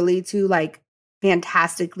also really two like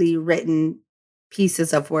fantastically written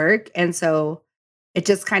pieces of work. And so it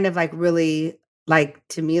just kind of like really, like,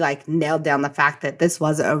 to me, like nailed down the fact that this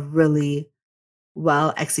was a really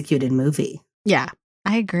well executed movie. Yeah,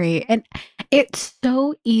 I agree. And it's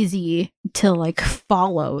so easy to like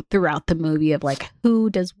follow throughout the movie of like who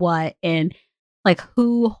does what and like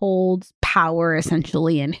who holds power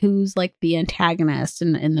essentially and who's like the antagonist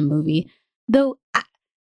in the movie. Though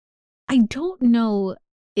I don't know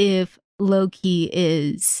if Loki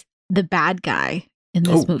is the bad guy in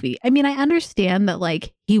this movie. I mean, I understand that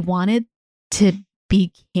like he wanted to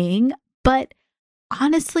be king, but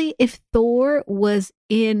honestly, if Thor was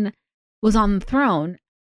on the throne,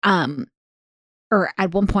 or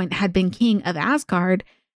at one point had been king of Asgard,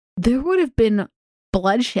 there would have been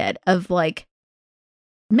bloodshed of like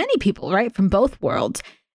many people, right, from both worlds,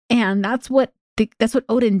 and that's what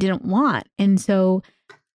Odin didn't want. And so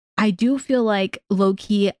I do feel like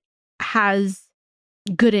Loki has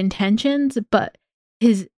good intentions, but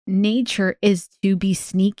his nature is to be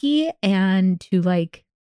sneaky and to like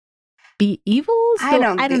be evil. So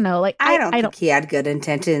I don't know. Like I don't think he had good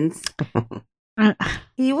intentions.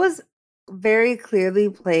 He was very clearly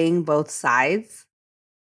playing both sides.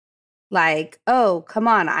 Like, oh, come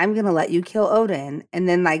on, I'm going to let you kill Odin. And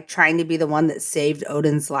then like trying to be the one that saved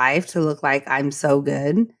Odin's life to look like I'm so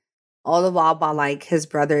good. All the while like his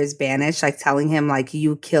brother is banished, like telling him like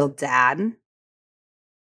you killed dad.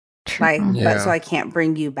 Like, but so I can't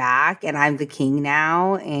bring you back and I'm the king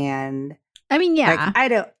now. And I mean, yeah.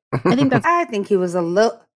 Like, I think he was a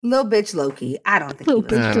little bitch Loki. I don't think little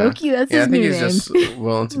bitch Loki. That's his new name. I think he's just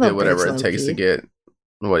willing to do whatever it takes to get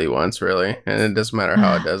what he wants, really, and it doesn't matter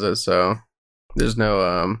how it does it. So there's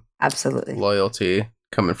no absolutely loyalty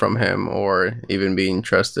coming from him or even being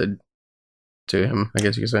trusted to him, I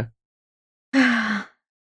guess you could say.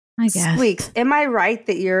 I guess. Squeaks, am I right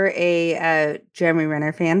that you're a Jeremy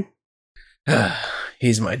Renner fan?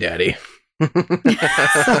 He's my daddy.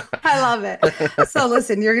 I love it. So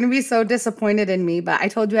listen, you're going to be so disappointed in me, but I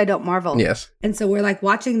told you I don't Marvel. Yes. And so we're like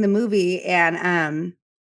watching the movie and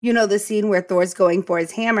you know the scene where Thor's going for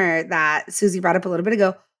his hammer that Susie brought up a little bit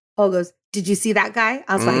ago. Paul goes, "Did you see that guy?"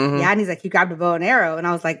 I was like, "Yeah." And he's like, "He grabbed a bow and arrow." And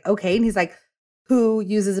I was like, "Okay." And he's like, "Who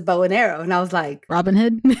uses a bow and arrow?" And I was like, Robin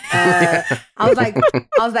Hood. I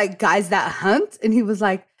was like, "Guys that hunt." And he was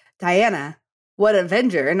like, "Diana, what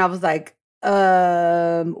Avenger?" And I was like,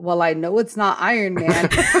 well, I know it's not Iron Man.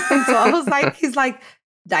 And so I was like, he's like,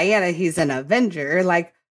 "Diana, he's an Avenger."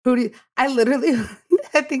 Like, I literally,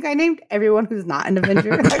 I think I named everyone who's not an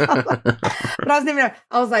Avenger. But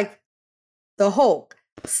I was like, the Hulk,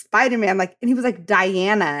 Spider-Man, like, and he was like,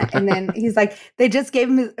 "Diana." And then he's like, they just gave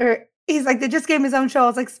him his own show. I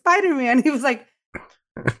was like, "Spider-Man." He was like,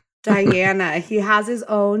 "Diana, he has his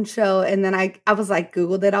own show." And then I was like,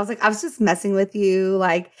 Googled it. I was like, I was just messing with you.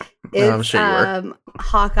 Like, it's sure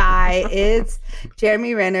Hawkeye, it's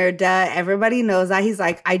Jeremy Renner. Duh. Everybody knows that. He's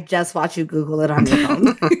like, I just watched you Google it on your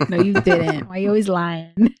phone. No, you didn't. Why are you always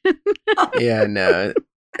lying? Yeah, no.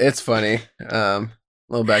 It's funny.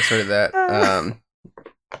 Little backstory to that.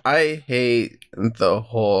 I hate the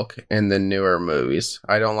Hulk in the newer movies.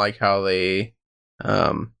 I don't like how they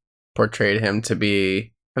portrayed him to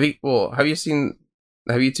be. Have you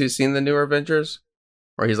two seen the newer Avengers?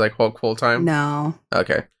 Where he's like Hulk full time? No.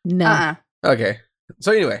 Okay. No. Okay.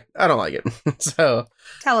 So anyway, I don't like it. So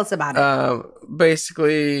tell us about it.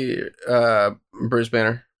 Basically, Bruce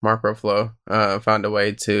Banner, Mark Ruffalo, found a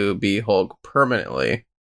way to be Hulk permanently,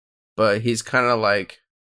 but he's kind of like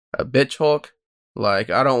a bitch Hulk. Like,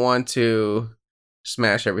 I don't want to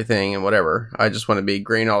smash everything and whatever. I just want to be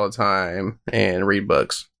green all the time and read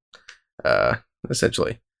books.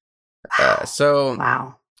 Essentially. So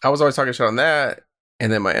wow. I was always talking shit on that,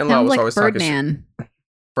 and then my in-law was always Ferdinand.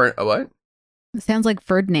 talking a what? It sounds like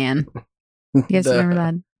Ferdinand. You guys remember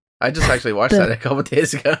that? I just actually watched that a couple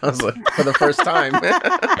days ago. I was like, for the first time.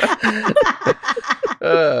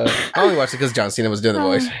 I only watched it because John Cena was doing the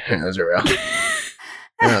voice. It was real.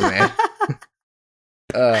 Oh man.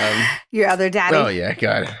 Your other daddy. Oh yeah,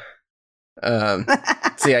 God.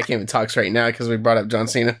 See, I can't even talk straight now because we brought up John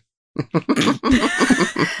Cena.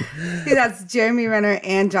 See, that's Jeremy Renner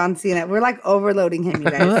and John Cena. We're like overloading him, you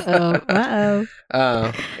guys.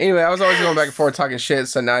 Anyway, I was always going back and forth talking shit,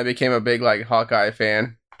 so now I became a big like Hawkeye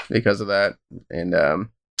fan because of that. And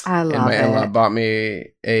I love my in-law it. bought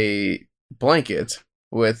me a blanket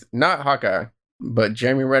with not Hawkeye, but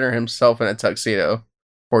Jeremy Renner himself in a tuxedo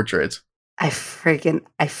portrait. I freaking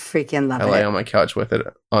love it. I lay on my couch with it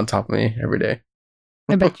on top of me every day.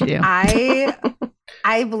 I bet you do.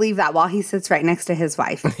 I believe that while he sits right next to his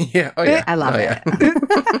wife. Yeah. Oh yeah. I love it.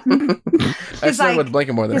 I slept with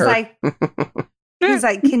blanket more than her. He's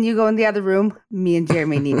like, can you go in the other room? Me and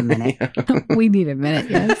Jeremy need a minute. We need a minute,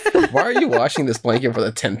 yes. Why are you washing this blanket for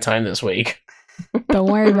the 10th time this week?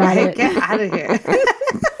 Don't worry about it. Get out of here.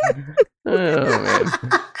 Oh,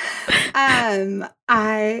 man.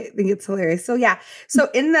 I think it's hilarious. So yeah. So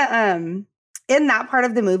in that part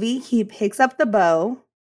of the movie, he picks up the bow.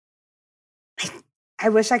 I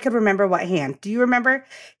wish I could remember what hand. Do you remember?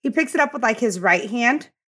 He picks it up with like his right hand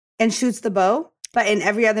and shoots the bow. But in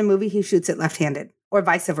every other movie, he shoots it left-handed or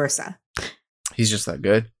vice versa. He's just that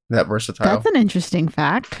good, that versatile. That's an interesting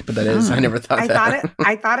fact. But that is, I never thought that.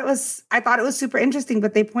 I thought it was super interesting.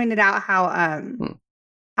 But they pointed out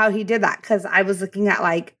how he did that because I was looking at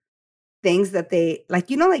like things that they like,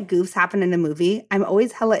 like goofs happen in a movie. I'm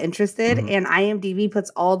always hella interested, and IMDb puts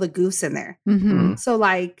all the goofs in there. Mm-hmm. So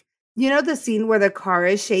like, the scene where the car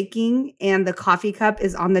is shaking and the coffee cup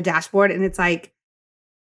is on the dashboard, and it's like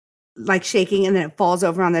shaking, and then it falls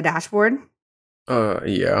over on the dashboard.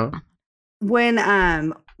 Yeah. When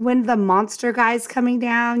the monster guy's coming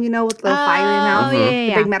down, with the fire in mouth,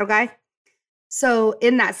 the big metal guy. So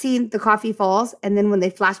in that scene, the coffee falls, and then when they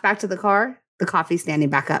flash back to the car, the coffee's standing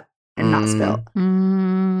back up and not spilled.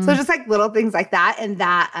 So just like little things like that, and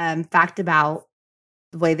that fact about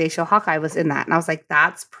the way they show Hawkeye was in that, and I was like,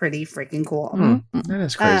 that's pretty freaking cool. That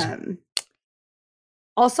is crazy.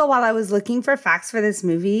 Also, while I was looking for facts for this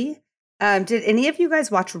movie, did any of you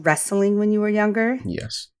guys watch wrestling when you were younger?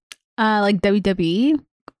 Yes. Like WWE?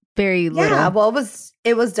 Very little. Yeah, well,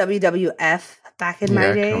 it was WWF back in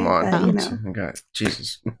my day. Come on. But, Oh, God,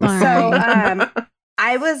 Jesus. So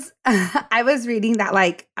I was reading that,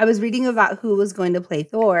 like, I was reading about who was going to play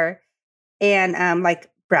Thor, and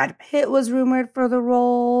like Brad Pitt was rumored for the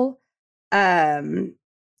role, and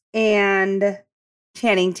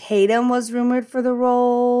Channing Tatum was rumored for the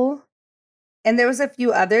role, and there was a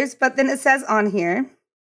few others, but then it says on here,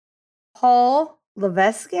 Paul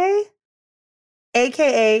Levesque,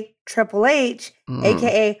 aka Triple H,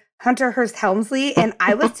 aka Hunter Hearst Helmsley, and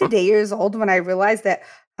I was 2 years old when I realized that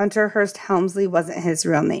Hunter Hearst Helmsley wasn't his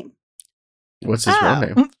real name. What's his real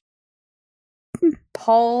name?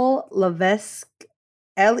 Paul Levesque,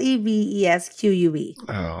 Levesque.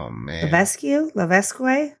 Oh, man. Levesque?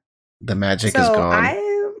 The magic is gone.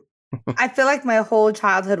 I feel like my whole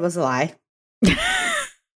childhood was a lie.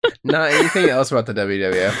 Not anything else about the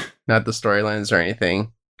WWF. Not the storylines or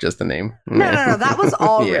anything. Just the name. No. That was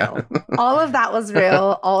all real. All of that was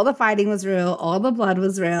real. All the fighting was real. All the blood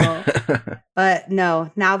was real. But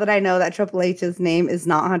no, now that I know that Triple H's name is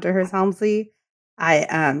not Hunter Hearst Helmsley,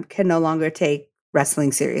 I can no longer take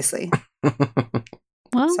wrestling seriously.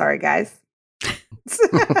 Well, sorry, guys.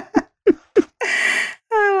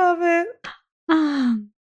 I love it.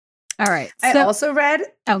 All right. I also read.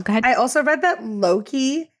 Oh, go ahead. I also read that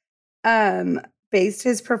Loki based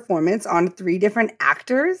his performance on 3 different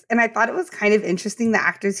actors, and I thought it was kind of interesting the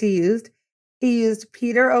actors he used. He used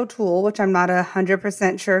Peter O'Toole, which I'm not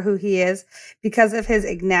 100% sure who he is, because of his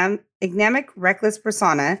enigmatic, reckless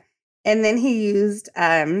persona, and then he used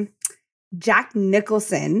Jack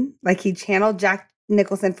Nicholson, like he channeled Jack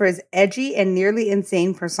Nicholson for his edgy and nearly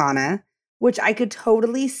insane persona, which I could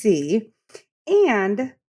totally see,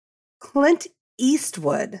 and Clint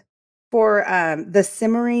Eastwood for the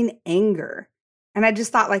simmering anger. And I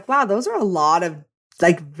just thought, like, wow, those are a lot of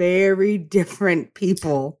like very different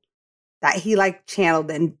people that he like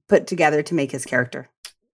channeled and put together to make his character.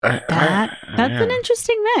 That's an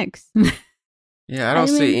interesting mix. Yeah, I don't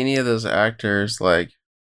see any of those actors like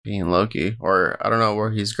being Loki, or I don't know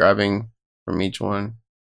where he's grabbing from each one.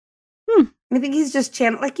 I think he's just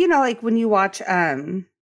channeled, like, like when you watch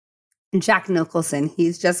Jack Nicholson,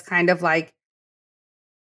 he's just kind of like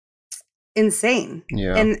insane.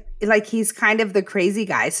 Yeah. And like he's kind of the crazy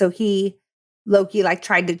guy. So Loki like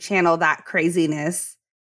tried to channel that craziness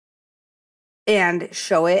and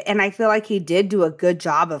show it. And I feel like he did do a good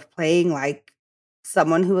job of playing like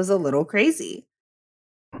someone who was a little crazy.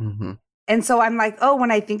 Mm-hmm. And so I'm like, oh,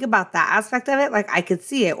 when I think about that aspect of it, like I could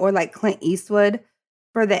see it. Or like Clint Eastwood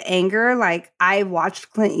for the anger. Like I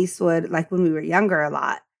watched Clint Eastwood like when we were younger a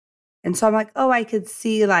lot. And so I'm like, oh, I could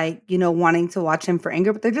see like, wanting to watch him for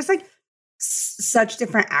anger. But they're just like such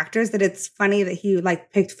different actors that it's funny that he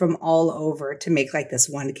like picked from all over to make like this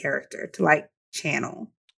one character to like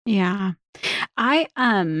channel. Yeah. I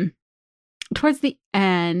towards the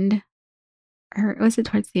end, or was it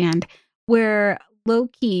towards the end, where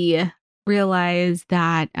Loki realized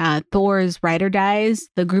that Thor's ride or dies,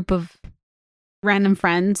 the group of random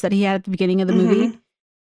friends that he had at the beginning of the movie,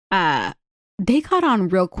 they caught on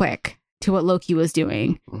real quick to what Loki was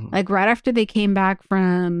doing. Like right after they came back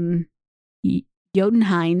from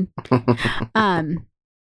Jotunheim,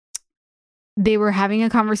 they were having a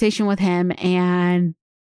conversation with him, and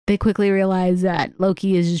they quickly realized that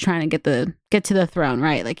Loki is just trying to get to the throne,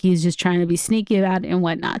 right? Like he's just trying to be sneaky about it and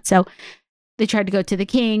whatnot. So they tried to go to the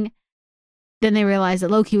king. Then they realized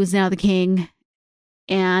that Loki was now the king,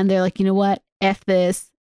 and they're like, you know what? F this.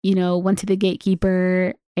 Went to the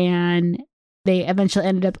gatekeeper, and they eventually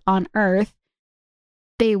ended up on Earth.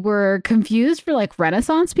 They were confused for like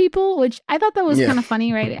Renaissance people, which I thought that was kind of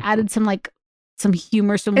funny, right? It added some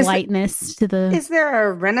humor, some lightness to the... Is there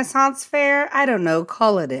a Renaissance fair? I don't know.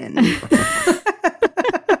 Call it in.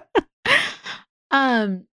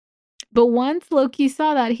 But once Loki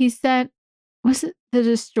saw that, he sent, was it the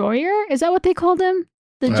Destroyer? Is that what they called him?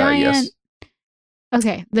 The giant... Yes.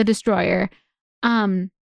 Okay, the Destroyer.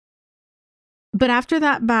 But after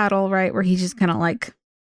that battle, right, where he just kind of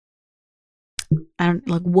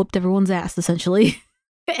whooped everyone's ass, essentially.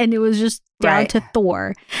 And it was just down to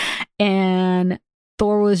Thor. And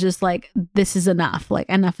Thor was just like, this is enough. Like,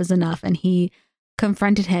 enough is enough. And he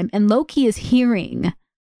confronted him. And Loki is hearing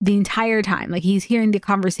the entire time. Like, he's hearing the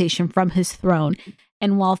conversation from his throne.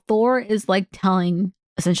 And while Thor is like telling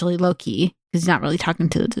essentially Loki, because he's not really talking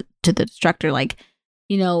to the Destructor, like,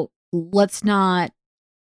 let's not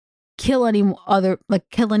kill any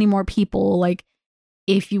more people. Like,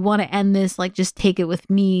 if you want to end this, like, just take it with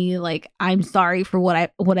me. Like, I'm sorry for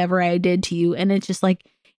whatever I did to you. And it's just like,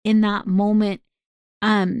 in that moment,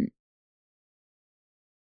 Thor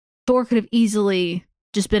could have easily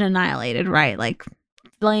just been annihilated, right? Like,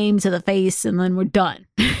 flame to the face, and then we're done.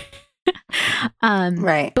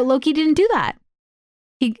 Right. But Loki didn't do that.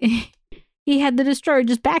 He had the Destroyer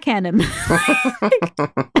just backhand him.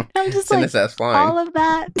 I'm just like, all of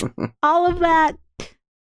that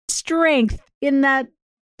strength in that,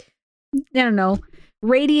 I don't know,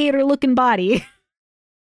 radiator looking body.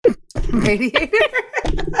 Radiator?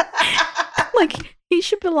 Like, he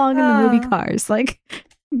should belong in the movie Cars. Like,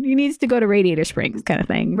 he needs to go to Radiator Springs kind of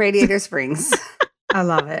thing. Radiator Springs. I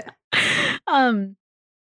love it.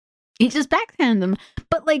 He just backhanded them.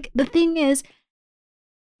 But like, the thing is,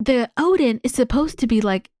 the Odin is supposed to be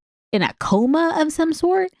like in a coma of some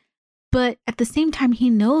sort, but at the same time, he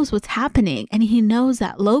knows what's happening, and he knows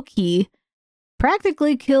that Loki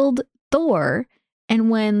practically killed Thor. And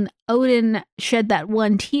when Odin shed that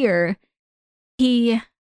one tear, he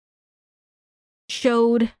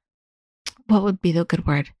showed, what would be the good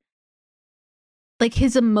word? Like,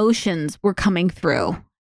 his emotions were coming through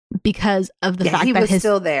because of the fact he that was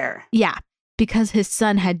still there. Yeah, because his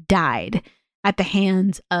son had died at the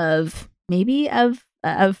hands of maybe of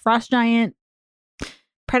a frost giant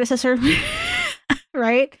predecessor,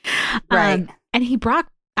 right? Right. And he brought,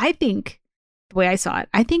 I think, the way I saw it,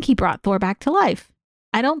 I think he brought Thor back to life.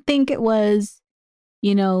 I don't think it was,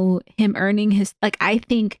 him earning his, like, I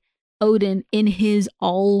think Odin in his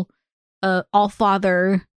all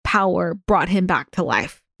father power brought him back to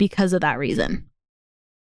life because of that reason.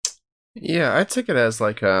 Yeah, I took it as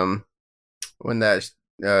like when that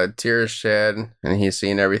tear is shed and he's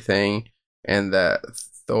seeing everything, and that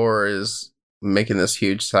Thor is making this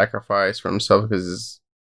huge sacrifice for himself because he's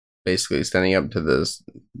basically standing up to this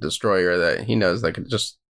Destroyer that he knows that could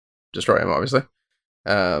just destroy him, obviously.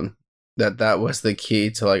 That was the key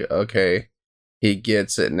to, like, okay, he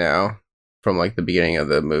gets it now from like the beginning of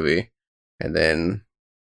the movie, and then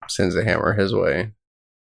sends the hammer his way.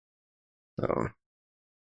 So.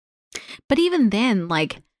 But even then,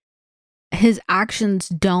 like, his actions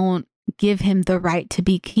don't give him the right to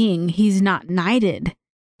be king. He's not knighted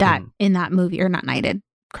in that movie, or not knighted,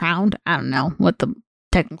 crowned. I don't know what the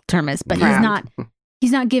technical term is, but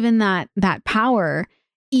he's not given that power,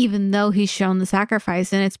 even though he's shown the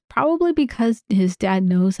sacrifice. And it's probably because his dad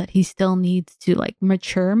knows that he still needs to, like,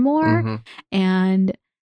 mature more. Mm-hmm. And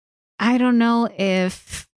I don't know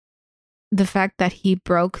if the fact that he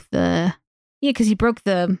broke because he broke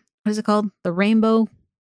the, what is it called? The rainbow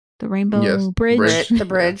bridge. The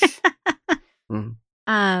bridge.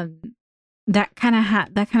 Mm-hmm. That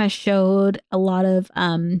kind of showed a lot of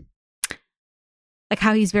like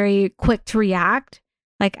how he's very quick to react.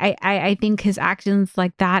 Like, I think his actions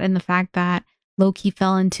like that, and the fact that Loki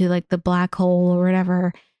fell into like the black hole or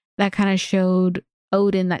whatever, that kind of showed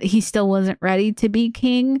Odin that he still wasn't ready to be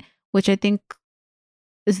king, which I think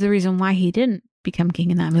is the reason why he didn't become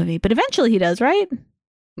king in that movie. But eventually he does, right?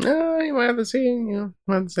 No, you might have to see.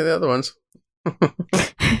 Might have to see the other ones.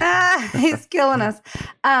 He's killing us.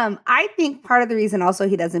 I think part of the reason also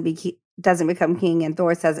he doesn't become king, and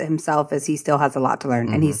Thor says it himself, is he still has a lot to learn.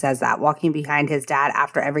 Mm-hmm. And he says that walking behind his dad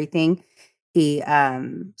after everything, he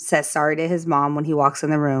says sorry to his mom when he walks in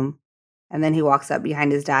the room, and then he walks up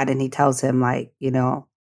behind his dad and he tells him, like,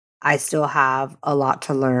 I still have a lot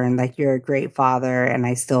to learn. Like, you're a great father, and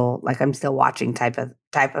I'm still watching type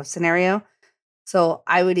of scenario. So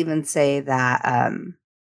I would even say that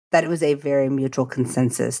that it was a very mutual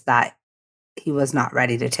consensus that he was not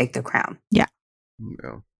ready to take the crown. Yeah.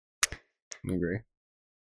 No. I agree.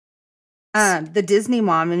 The Disney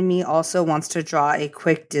mom in me also wants to draw a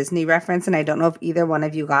quick Disney reference, and I don't know if either one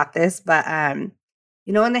of you got this, but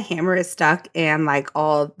you know when the hammer is stuck and like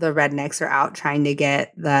all the rednecks are out trying to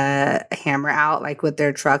get the hammer out, like with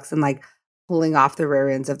their trucks and like pulling off the rear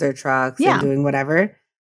ends of their trucks and doing whatever.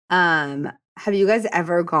 Have you guys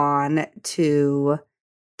ever gone to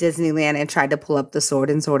Disneyland and tried to pull up the sword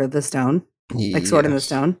in Sword of the Stone? Like Sword in the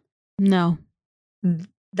Stone? No.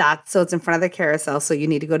 So it's in front of the carousel, so you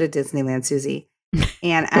need to go to Disneyland, Susie.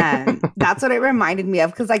 And that's what it reminded me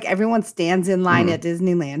of, because like everyone stands in line at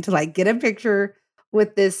Disneyland to like get a picture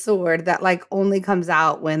with this sword that like only comes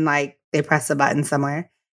out when like they press a button somewhere.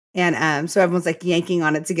 And so everyone's like yanking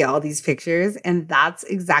on it to get all these pictures. And that's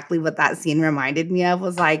exactly what that scene reminded me of,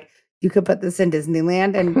 was like, you could put this in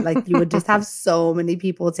Disneyland and like you would just have so many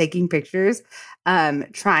people taking pictures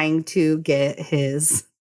trying to get his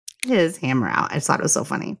hammer out. I just thought it was so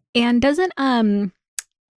funny. And doesn't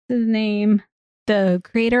his name, the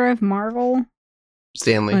creator of Marvel,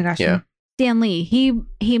 Stan Lee. Oh my gosh, yeah. Stan Lee.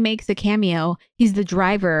 He makes a cameo. He's the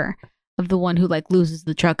driver of the one who like loses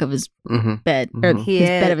the truck of his bed or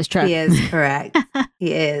bed of his truck. He is correct.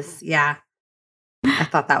 He is. Yeah. I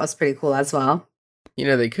thought that was pretty cool as well. You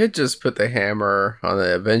know, they could just put the hammer on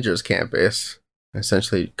the Avengers campus,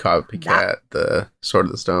 essentially copycat the Sword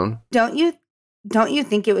of the Stone. Don't you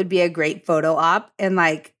think it would be a great photo op? And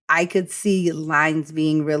like, I could see lines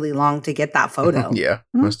being really long to get that photo. Yeah,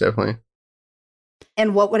 most definitely.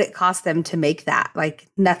 And what would it cost them to make that? Like,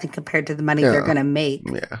 nothing compared to the money they're going to make.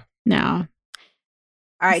 Yeah. No.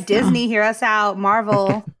 All right, Disney, hear us out.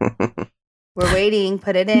 Marvel. We're waiting.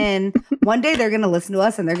 Put it in. One day they're going to listen to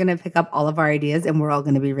us and they're going to pick up all of our ideas and we're all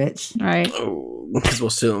going to be rich. All right. Because we'll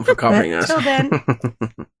sue them for copying us.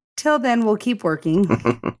 Till then, we'll keep working.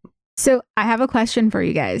 So I have a question for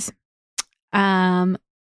you guys.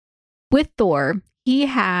 With Thor, he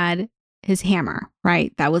had his hammer,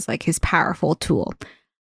 right? That was like his powerful tool.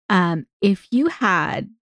 If you had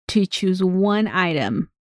to choose one item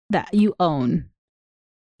that you own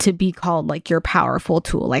to be called like your powerful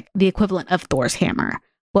tool, like the equivalent of Thor's hammer,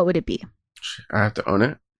 what would it be? I have to own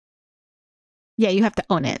it? Yeah, you have to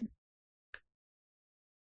own it.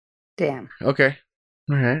 Damn. Okay.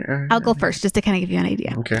 All right. I'll go first just to kind of give you an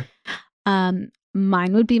idea. Okay.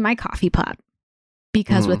 Mine would be my coffee pot,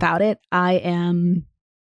 because without it, I am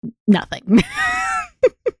nothing.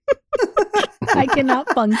 I cannot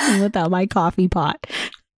function without my coffee pot.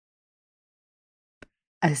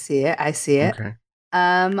 I see it. Okay.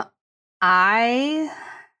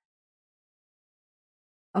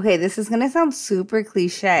 Okay, this is going to sound super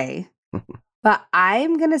cliche, but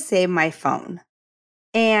I'm going to say my phone.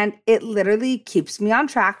 And it literally keeps me on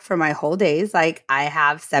track for my whole days. Like, I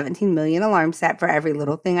have 17 million alarms set for every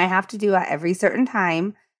little thing I have to do at every certain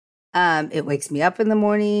time. It wakes me up in the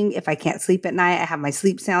morning. If I can't sleep at night, I have my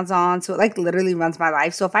sleep sounds on. So it like literally runs my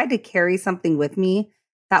life. So if I had to carry something with me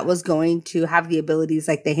that was going to have the abilities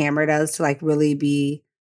like the hammer does to like really be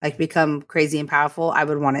like become crazy and powerful, I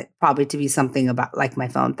would want it probably to be something about like my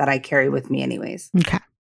phone that I carry with me anyways. Okay.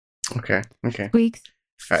 All Tweaks.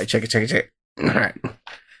 right, check it. All right.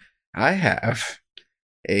 I have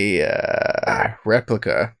a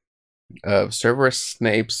replica of Severus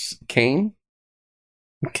Snape's cane.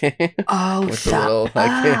 Okay. Oh, shut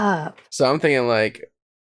up. So I'm thinking like,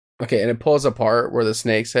 okay, and it pulls apart where the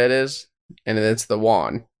snake's head is, and then it's the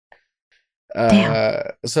wand.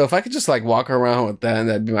 Damn. So if I could just like walk around with that, and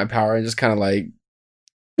that'd be my power, and just kind of like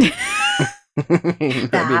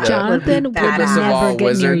Jonathan would never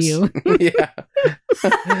get near you. Yeah.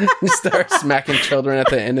 Start smacking children at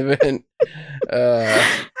the end of it, and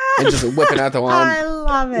just whipping out the wand. I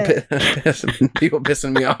love it. People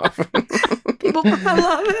pissing me off. I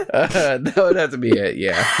love it. That would have to be it.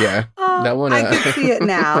 Yeah. That one. I could see it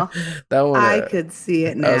now. That one. I could see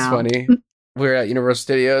it now. That was funny. We were at Universal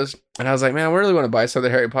Studios, and I was like, man, I really want to buy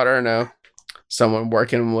something Harry Potter. And someone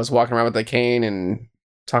was walking around with a cane and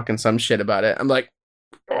talking some shit about it. I'm like,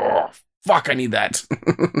 oh, fuck, I need that.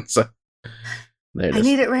 So I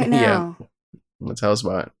need it right now. Yeah. Tell us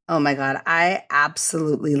about it. Oh my God. I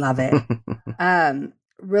absolutely love it.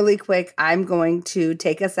 Really quick, I'm going to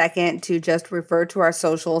take a second to just refer to our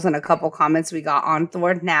socials and a couple comments we got on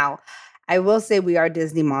Thor. Now, I will say we are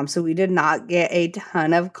Disney moms, so we did not get a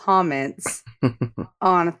ton of comments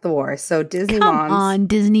on Thor. So Disney Come moms, on,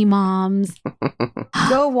 Disney moms,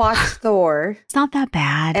 go watch Thor. It's not that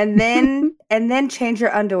bad. And then change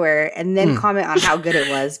your underwear and then comment on how good it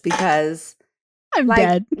was, because I'm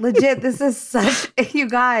dead. Legit, this is such, you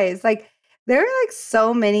guys, like, there are like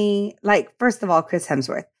so many, like, first of all, Chris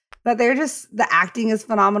Hemsworth, but they're just, the acting is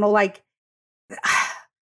phenomenal. Like,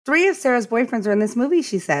 3 of Sarah's boyfriends are in this movie,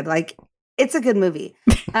 she said. Like, it's a good movie.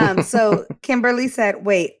 So Kimberly said,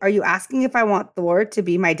 wait, are you asking if I want Thor to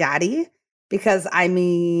be my daddy? Because I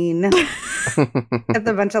mean, at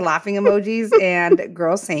a bunch of laughing emojis and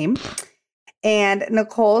girl, same. And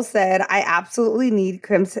Nicole said, I absolutely need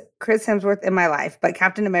Chris Hemsworth in my life, but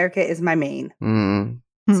Captain America is my main.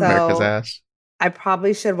 So America's ass. I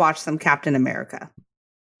probably should watch some Captain America.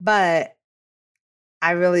 But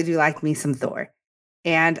I really do like me some Thor.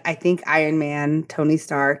 And I think Iron Man, Tony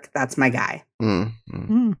Stark, that's my guy.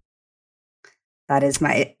 That is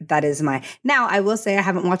my. Now, I will say I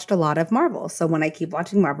haven't watched a lot of Marvel. So when I keep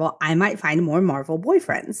watching Marvel, I might find more Marvel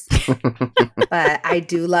boyfriends. But I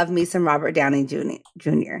do love me some Robert Downey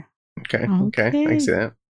Jr. Okay. I can see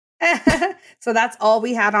that. So that's all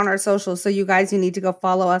we had on our socials. So you guys, you need to go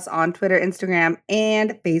follow us on Twitter, Instagram,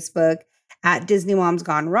 and Facebook at Disney Moms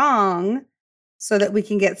Gone Wrong, so that we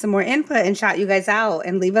can get some more input and shout you guys out,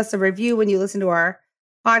 and leave us a review when you listen to our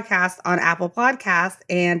podcast on Apple Podcasts,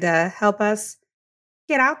 and help us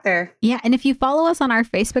get out there. Yeah, and if you follow us on our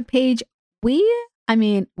Facebook page, we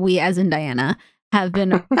as in Diana, have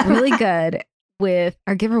been really good with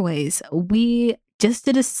our giveaways. We just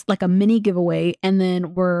did a mini giveaway, and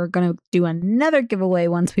then we're going to do another giveaway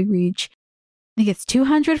once we reach, I think it's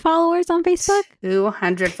 200 followers on Facebook.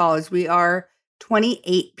 200 followers. We are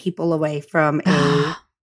 28 people away from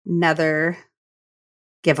another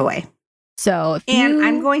giveaway. So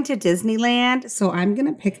I'm going to Disneyland, so I'm going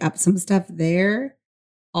to pick up some stuff there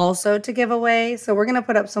also to give away. So we're going to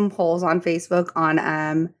put up some polls on Facebook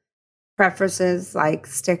on preferences, like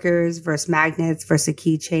stickers versus magnets versus a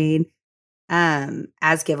keychain,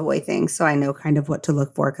 as giveaway things. So I know kind of what to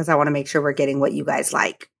look for, because I want to make sure we're getting what you guys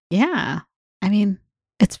like. Yeah. I mean,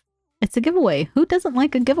 it's a giveaway. Who doesn't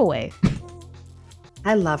like a giveaway?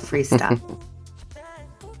 I love free stuff.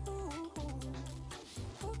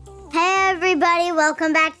 Hey everybody,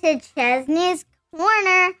 welcome back to Chesney's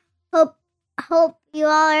Corner. Hope you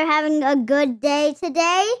all are having a good day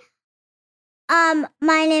today.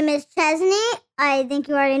 My name is Chesney. I think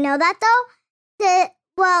you already know that though.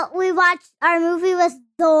 We watched, our movie was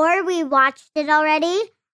Thor. We watched it already.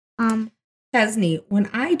 Chesney, when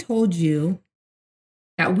I told you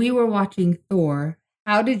that we were watching Thor,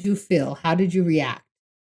 how did you feel? How did you react?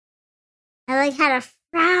 I had a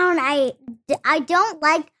frown. I don't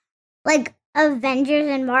like Avengers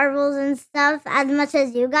and Marvels and stuff as much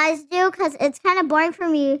as you guys do, because it's kind of boring for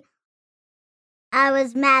me. I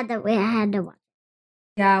was mad that we had to watch.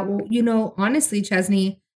 Yeah, well, honestly,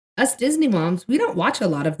 Chesney, us Disney moms, we don't watch a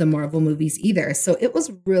lot of the Marvel movies either, so it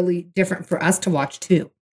was really different for us to watch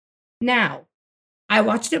too. Now, I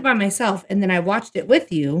watched it by myself, and then I watched it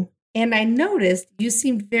with you, and I noticed you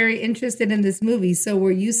seemed very interested in this movie. So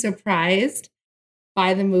were you surprised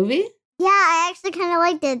by the movie? Yeah, I actually kind of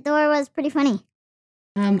liked it. Thor was pretty funny.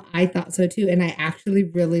 I thought so too, and I actually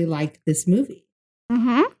really liked this movie.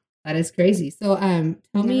 Mm-hmm. That is crazy. So,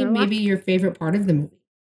 tell me maybe your favorite part of the movie.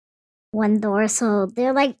 When Thor, so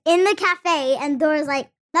they're in the cafe, and Thor's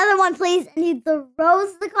another one, please, and he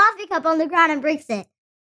throws the coffee cup on the ground and breaks it.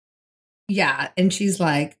 Yeah, and she's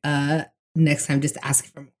like, next time just ask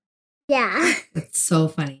for more. Yeah. That's so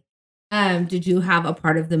funny. Did you have a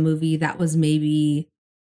part of the movie that was maybe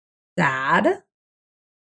sad?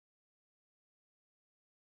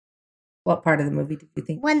 What part of the movie did you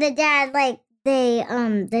think? When the dad,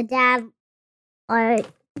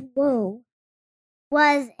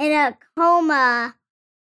 was in a coma,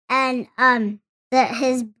 and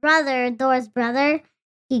his brother, Thor's brother,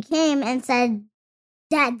 he came and said,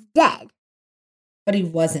 Dad's dead. But he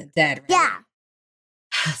wasn't dead, right? Yeah.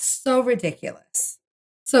 So ridiculous.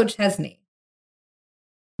 So, Chesney,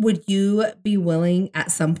 would you be willing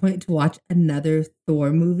at some point to watch another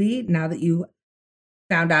Thor movie now that you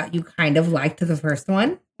found out you kind of liked the first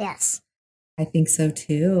one? Yes. I think so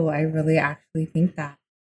too. I really actually think that.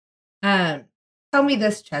 Tell me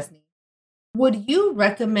this, Chesney. Would you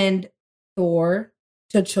recommend Thor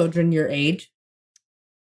to children your age?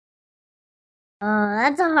 Oh,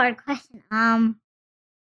 that's a hard question.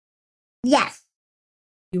 Yes.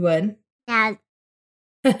 You would? Yeah.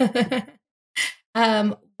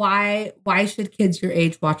 Why should kids your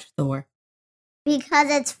age watch Thor? Because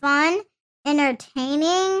it's fun,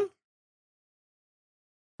 entertaining.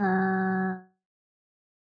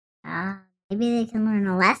 Maybe they can learn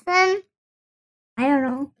a lesson. I don't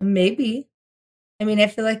know. Maybe. I mean, I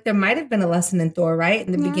feel like there might have been a lesson in Thor, right?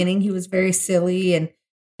 In the beginning, he was very silly and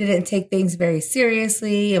didn't take things very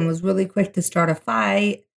seriously and was really quick to start a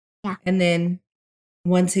fight. Yeah. And then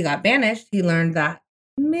once he got banished, he learned that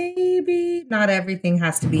maybe not everything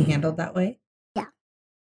has to be handled that way. Yeah.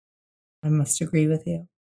 I must agree with you.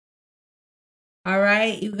 All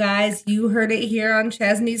right, you guys, you heard it here on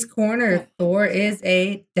Chesney's Corner. Thor is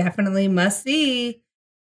a definitely must-see.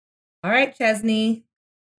 All right, Chesney.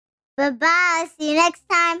 Bye-bye. See you next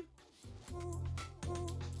time.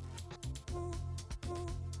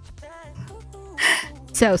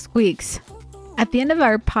 So, Squeaks, at the end of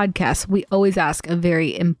our podcast, we always ask a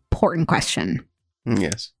very important question.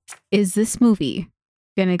 Yes. Is this movie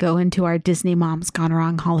going to go into our Disney Moms Gone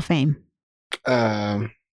Wrong Hall of Fame?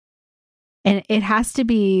 And it has to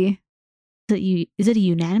be, is it a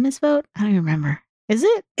unanimous vote? I don't remember. Is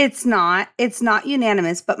it? It's not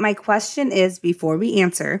unanimous, but my question is, before we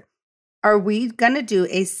answer, are we going to do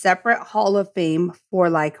a separate Hall of Fame for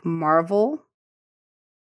like Marvel?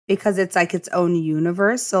 Because it's like its own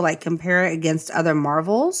universe. So like compare it against other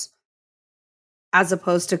Marvels as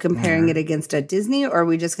opposed to comparing it against a Disney, or are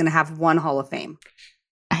we just going to have one Hall of Fame?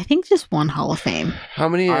 I think just one Hall of Fame. How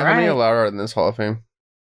many allowed are in this Hall of Fame?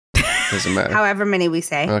 Doesn't matter. However many we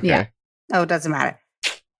say. Okay. Yeah. Oh, it doesn't matter.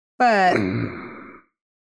 But I'm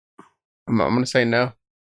going to say no.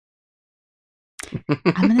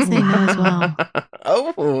 I'm going to say no as well.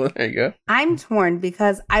 Oh, there you go. I'm torn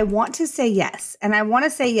because I want to say yes. And I want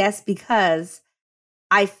to say yes because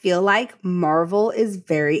I feel like Marvel is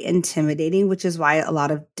very intimidating, which is why a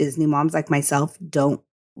lot of Disney moms like myself don't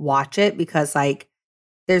watch it, because like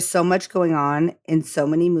there's so much going on in so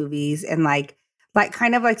many movies, and like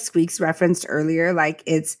kind of like Squeaks referenced earlier, like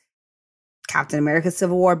it's Captain America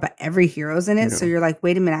Civil War, but every hero's in it. Yeah. So you're like,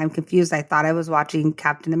 wait a minute, I'm confused. I thought I was watching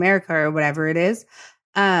Captain America or whatever it is.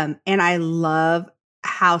 And I love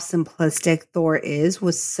how simplistic Thor is,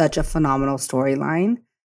 with such a phenomenal storyline.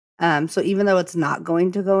 So even though it's not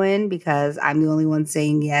going to go in because I'm the only one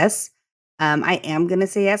saying yes, I am going to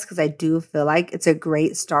say yes because I do feel like it's a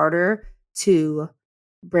great starter to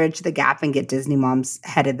bridge the gap and get Disney moms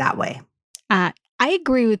headed that way. I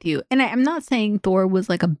agree with you. And I'm not saying Thor was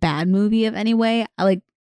like a bad movie of any way.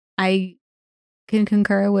 I can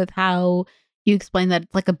concur with how you explained that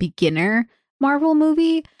it's like a beginner Marvel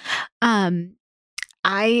movie. The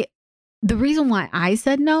reason why I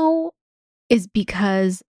said no is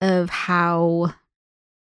because of how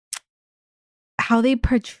they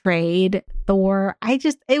portrayed Thor.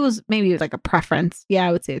 It was maybe like a preference. Yeah,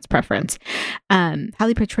 I would say it's preference. How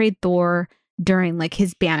they portrayed Thor during like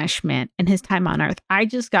his banishment and his time on Earth. I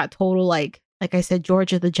just got total like I said,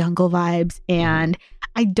 George of the Jungle vibes. And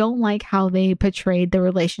I don't like how they portrayed the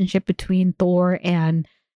relationship between Thor and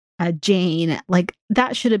Jane. Like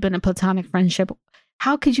that should have been a platonic friendship.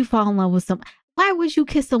 How could you fall in love with someone? Why would you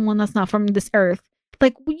kiss someone that's not from this earth?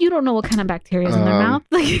 Like, you don't know what kind of bacteria is in their mouth.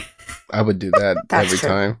 Like, I would do that every true.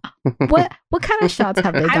 time. what kind of shots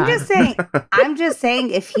have they done? I'm just saying,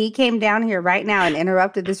 if he came down here right now and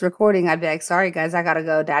interrupted this recording, I'd be like, sorry guys, I gotta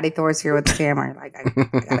go. Daddy Thor's here with the camera. Like, I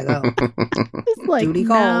gotta go. It's like, Duty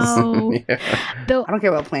calls. no. Yeah. Though, I don't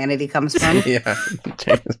care what planet he comes from. Yeah.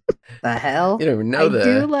 The hell? You don't even know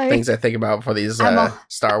the things I think about for these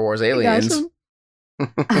Star Wars aliens.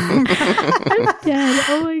 I'm dead.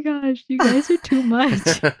 Oh my gosh, you guys are too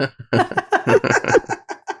much.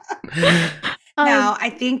 Now, I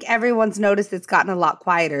think everyone's noticed it's gotten a lot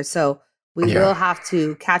quieter, so we will have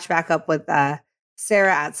to catch back up with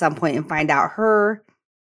Sarah at some point and find out her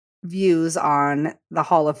views on the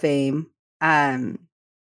Hall of Fame.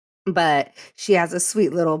 But she has a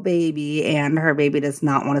sweet little baby, and her baby does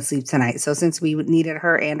not want to sleep tonight. So since we needed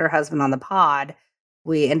her and her husband on the pod,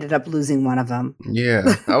 we ended up losing one of them.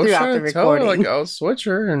 Yeah. I was trying to tell her, like, I'll switch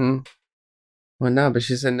her and whatnot, but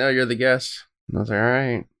she said, no, you're the guest. And I was like, all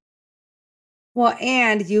right. Well,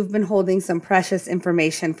 and you've been holding some precious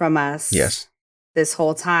information from us. Yes. This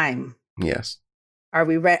whole time. Yes. Are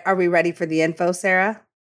we ready for the info, Sarah?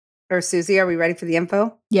 Or Susie, are we ready for the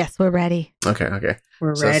info? Yes, we're ready. Okay.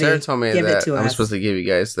 We're so ready. Sarah told me Give that it to I'm us. supposed to give you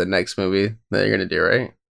guys the next movie that you're going to do,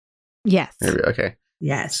 right? Yes. Okay.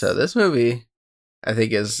 Yes. So this movie, I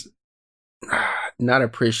think, is not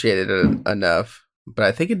appreciated enough, but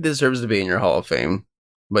I think it deserves to be in your Hall of Fame.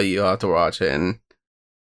 But you'll have to watch it and,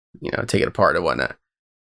 take it apart and whatnot.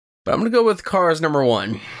 But I'm going to go with Cars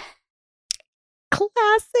 #1.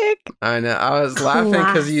 Classic. I know. I was laughing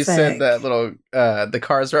because you said that little, the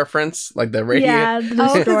Cars reference, like the radio. Yeah, the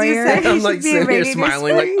destroyer. said I'm like sitting here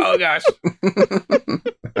smiling like, oh gosh.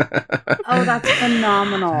 Oh Oh, that's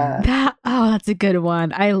phenomenal. That's a good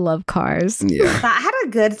one. I love Cars. Yeah. That had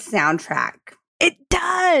a good soundtrack. It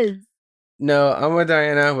does. No, I'm with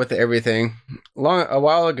Diana with everything. A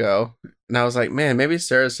while ago, and I was like, man, maybe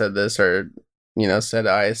Sarah said this, or said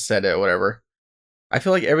I said it, whatever. I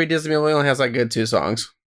feel like every Disney movie only has like good 2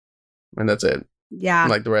 songs, and that's it. Yeah,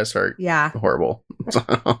 Like the rest are horrible.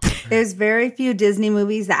 There's very few Disney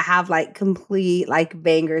movies that have like complete like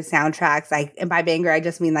banger soundtracks. Like, and by banger, I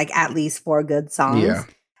just mean like at least 4 good songs.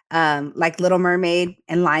 Yeah. Like Little Mermaid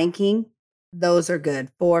and Lion King, those are good.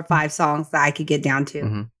 4 or 5 songs that I could get down to.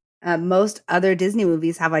 Mm-hmm. Most other Disney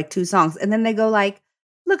movies have like 2 songs, and then they go like,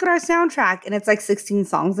 "Look at our soundtrack," and it's like 16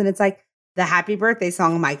 songs, and it's like the Happy Birthday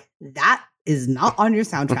song. I'm like, that is not on your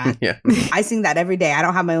soundtrack. Yeah. I sing that every day. I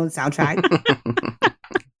don't have my own soundtrack.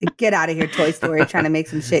 Get out of here, Toy Story, trying to make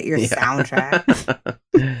some shit your soundtrack.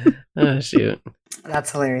 Oh, shoot.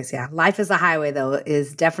 That's hilarious. Yeah. Life is a Highway, though,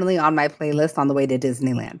 is definitely on my playlist on the way to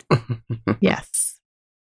Disneyland. Yes.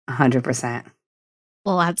 100%.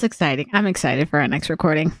 Well, that's exciting. I'm excited for our next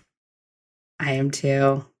recording. I am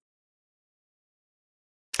too.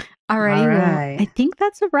 Alrighty. All right. Well, I think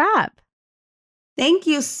that's a wrap. Thank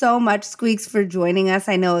you so much, Squeaks, for joining us.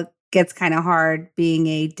 I know it gets kind of hard being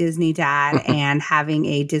a Disney dad and having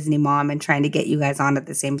a Disney mom and trying to get you guys on at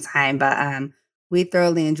the same time. But we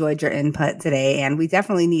thoroughly enjoyed your input today, and we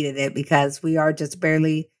definitely needed it because we are just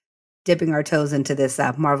barely dipping our toes into this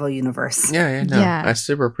Marvel universe. Yeah. I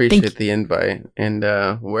super appreciate the invite, and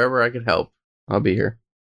wherever I could help, I'll be here.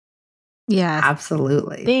 Yeah.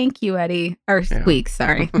 Absolutely. Thank you, Eddie. Or Squeaks,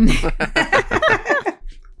 sorry.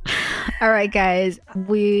 All right, guys.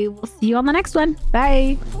 We will see you on the next one.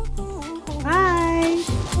 Bye.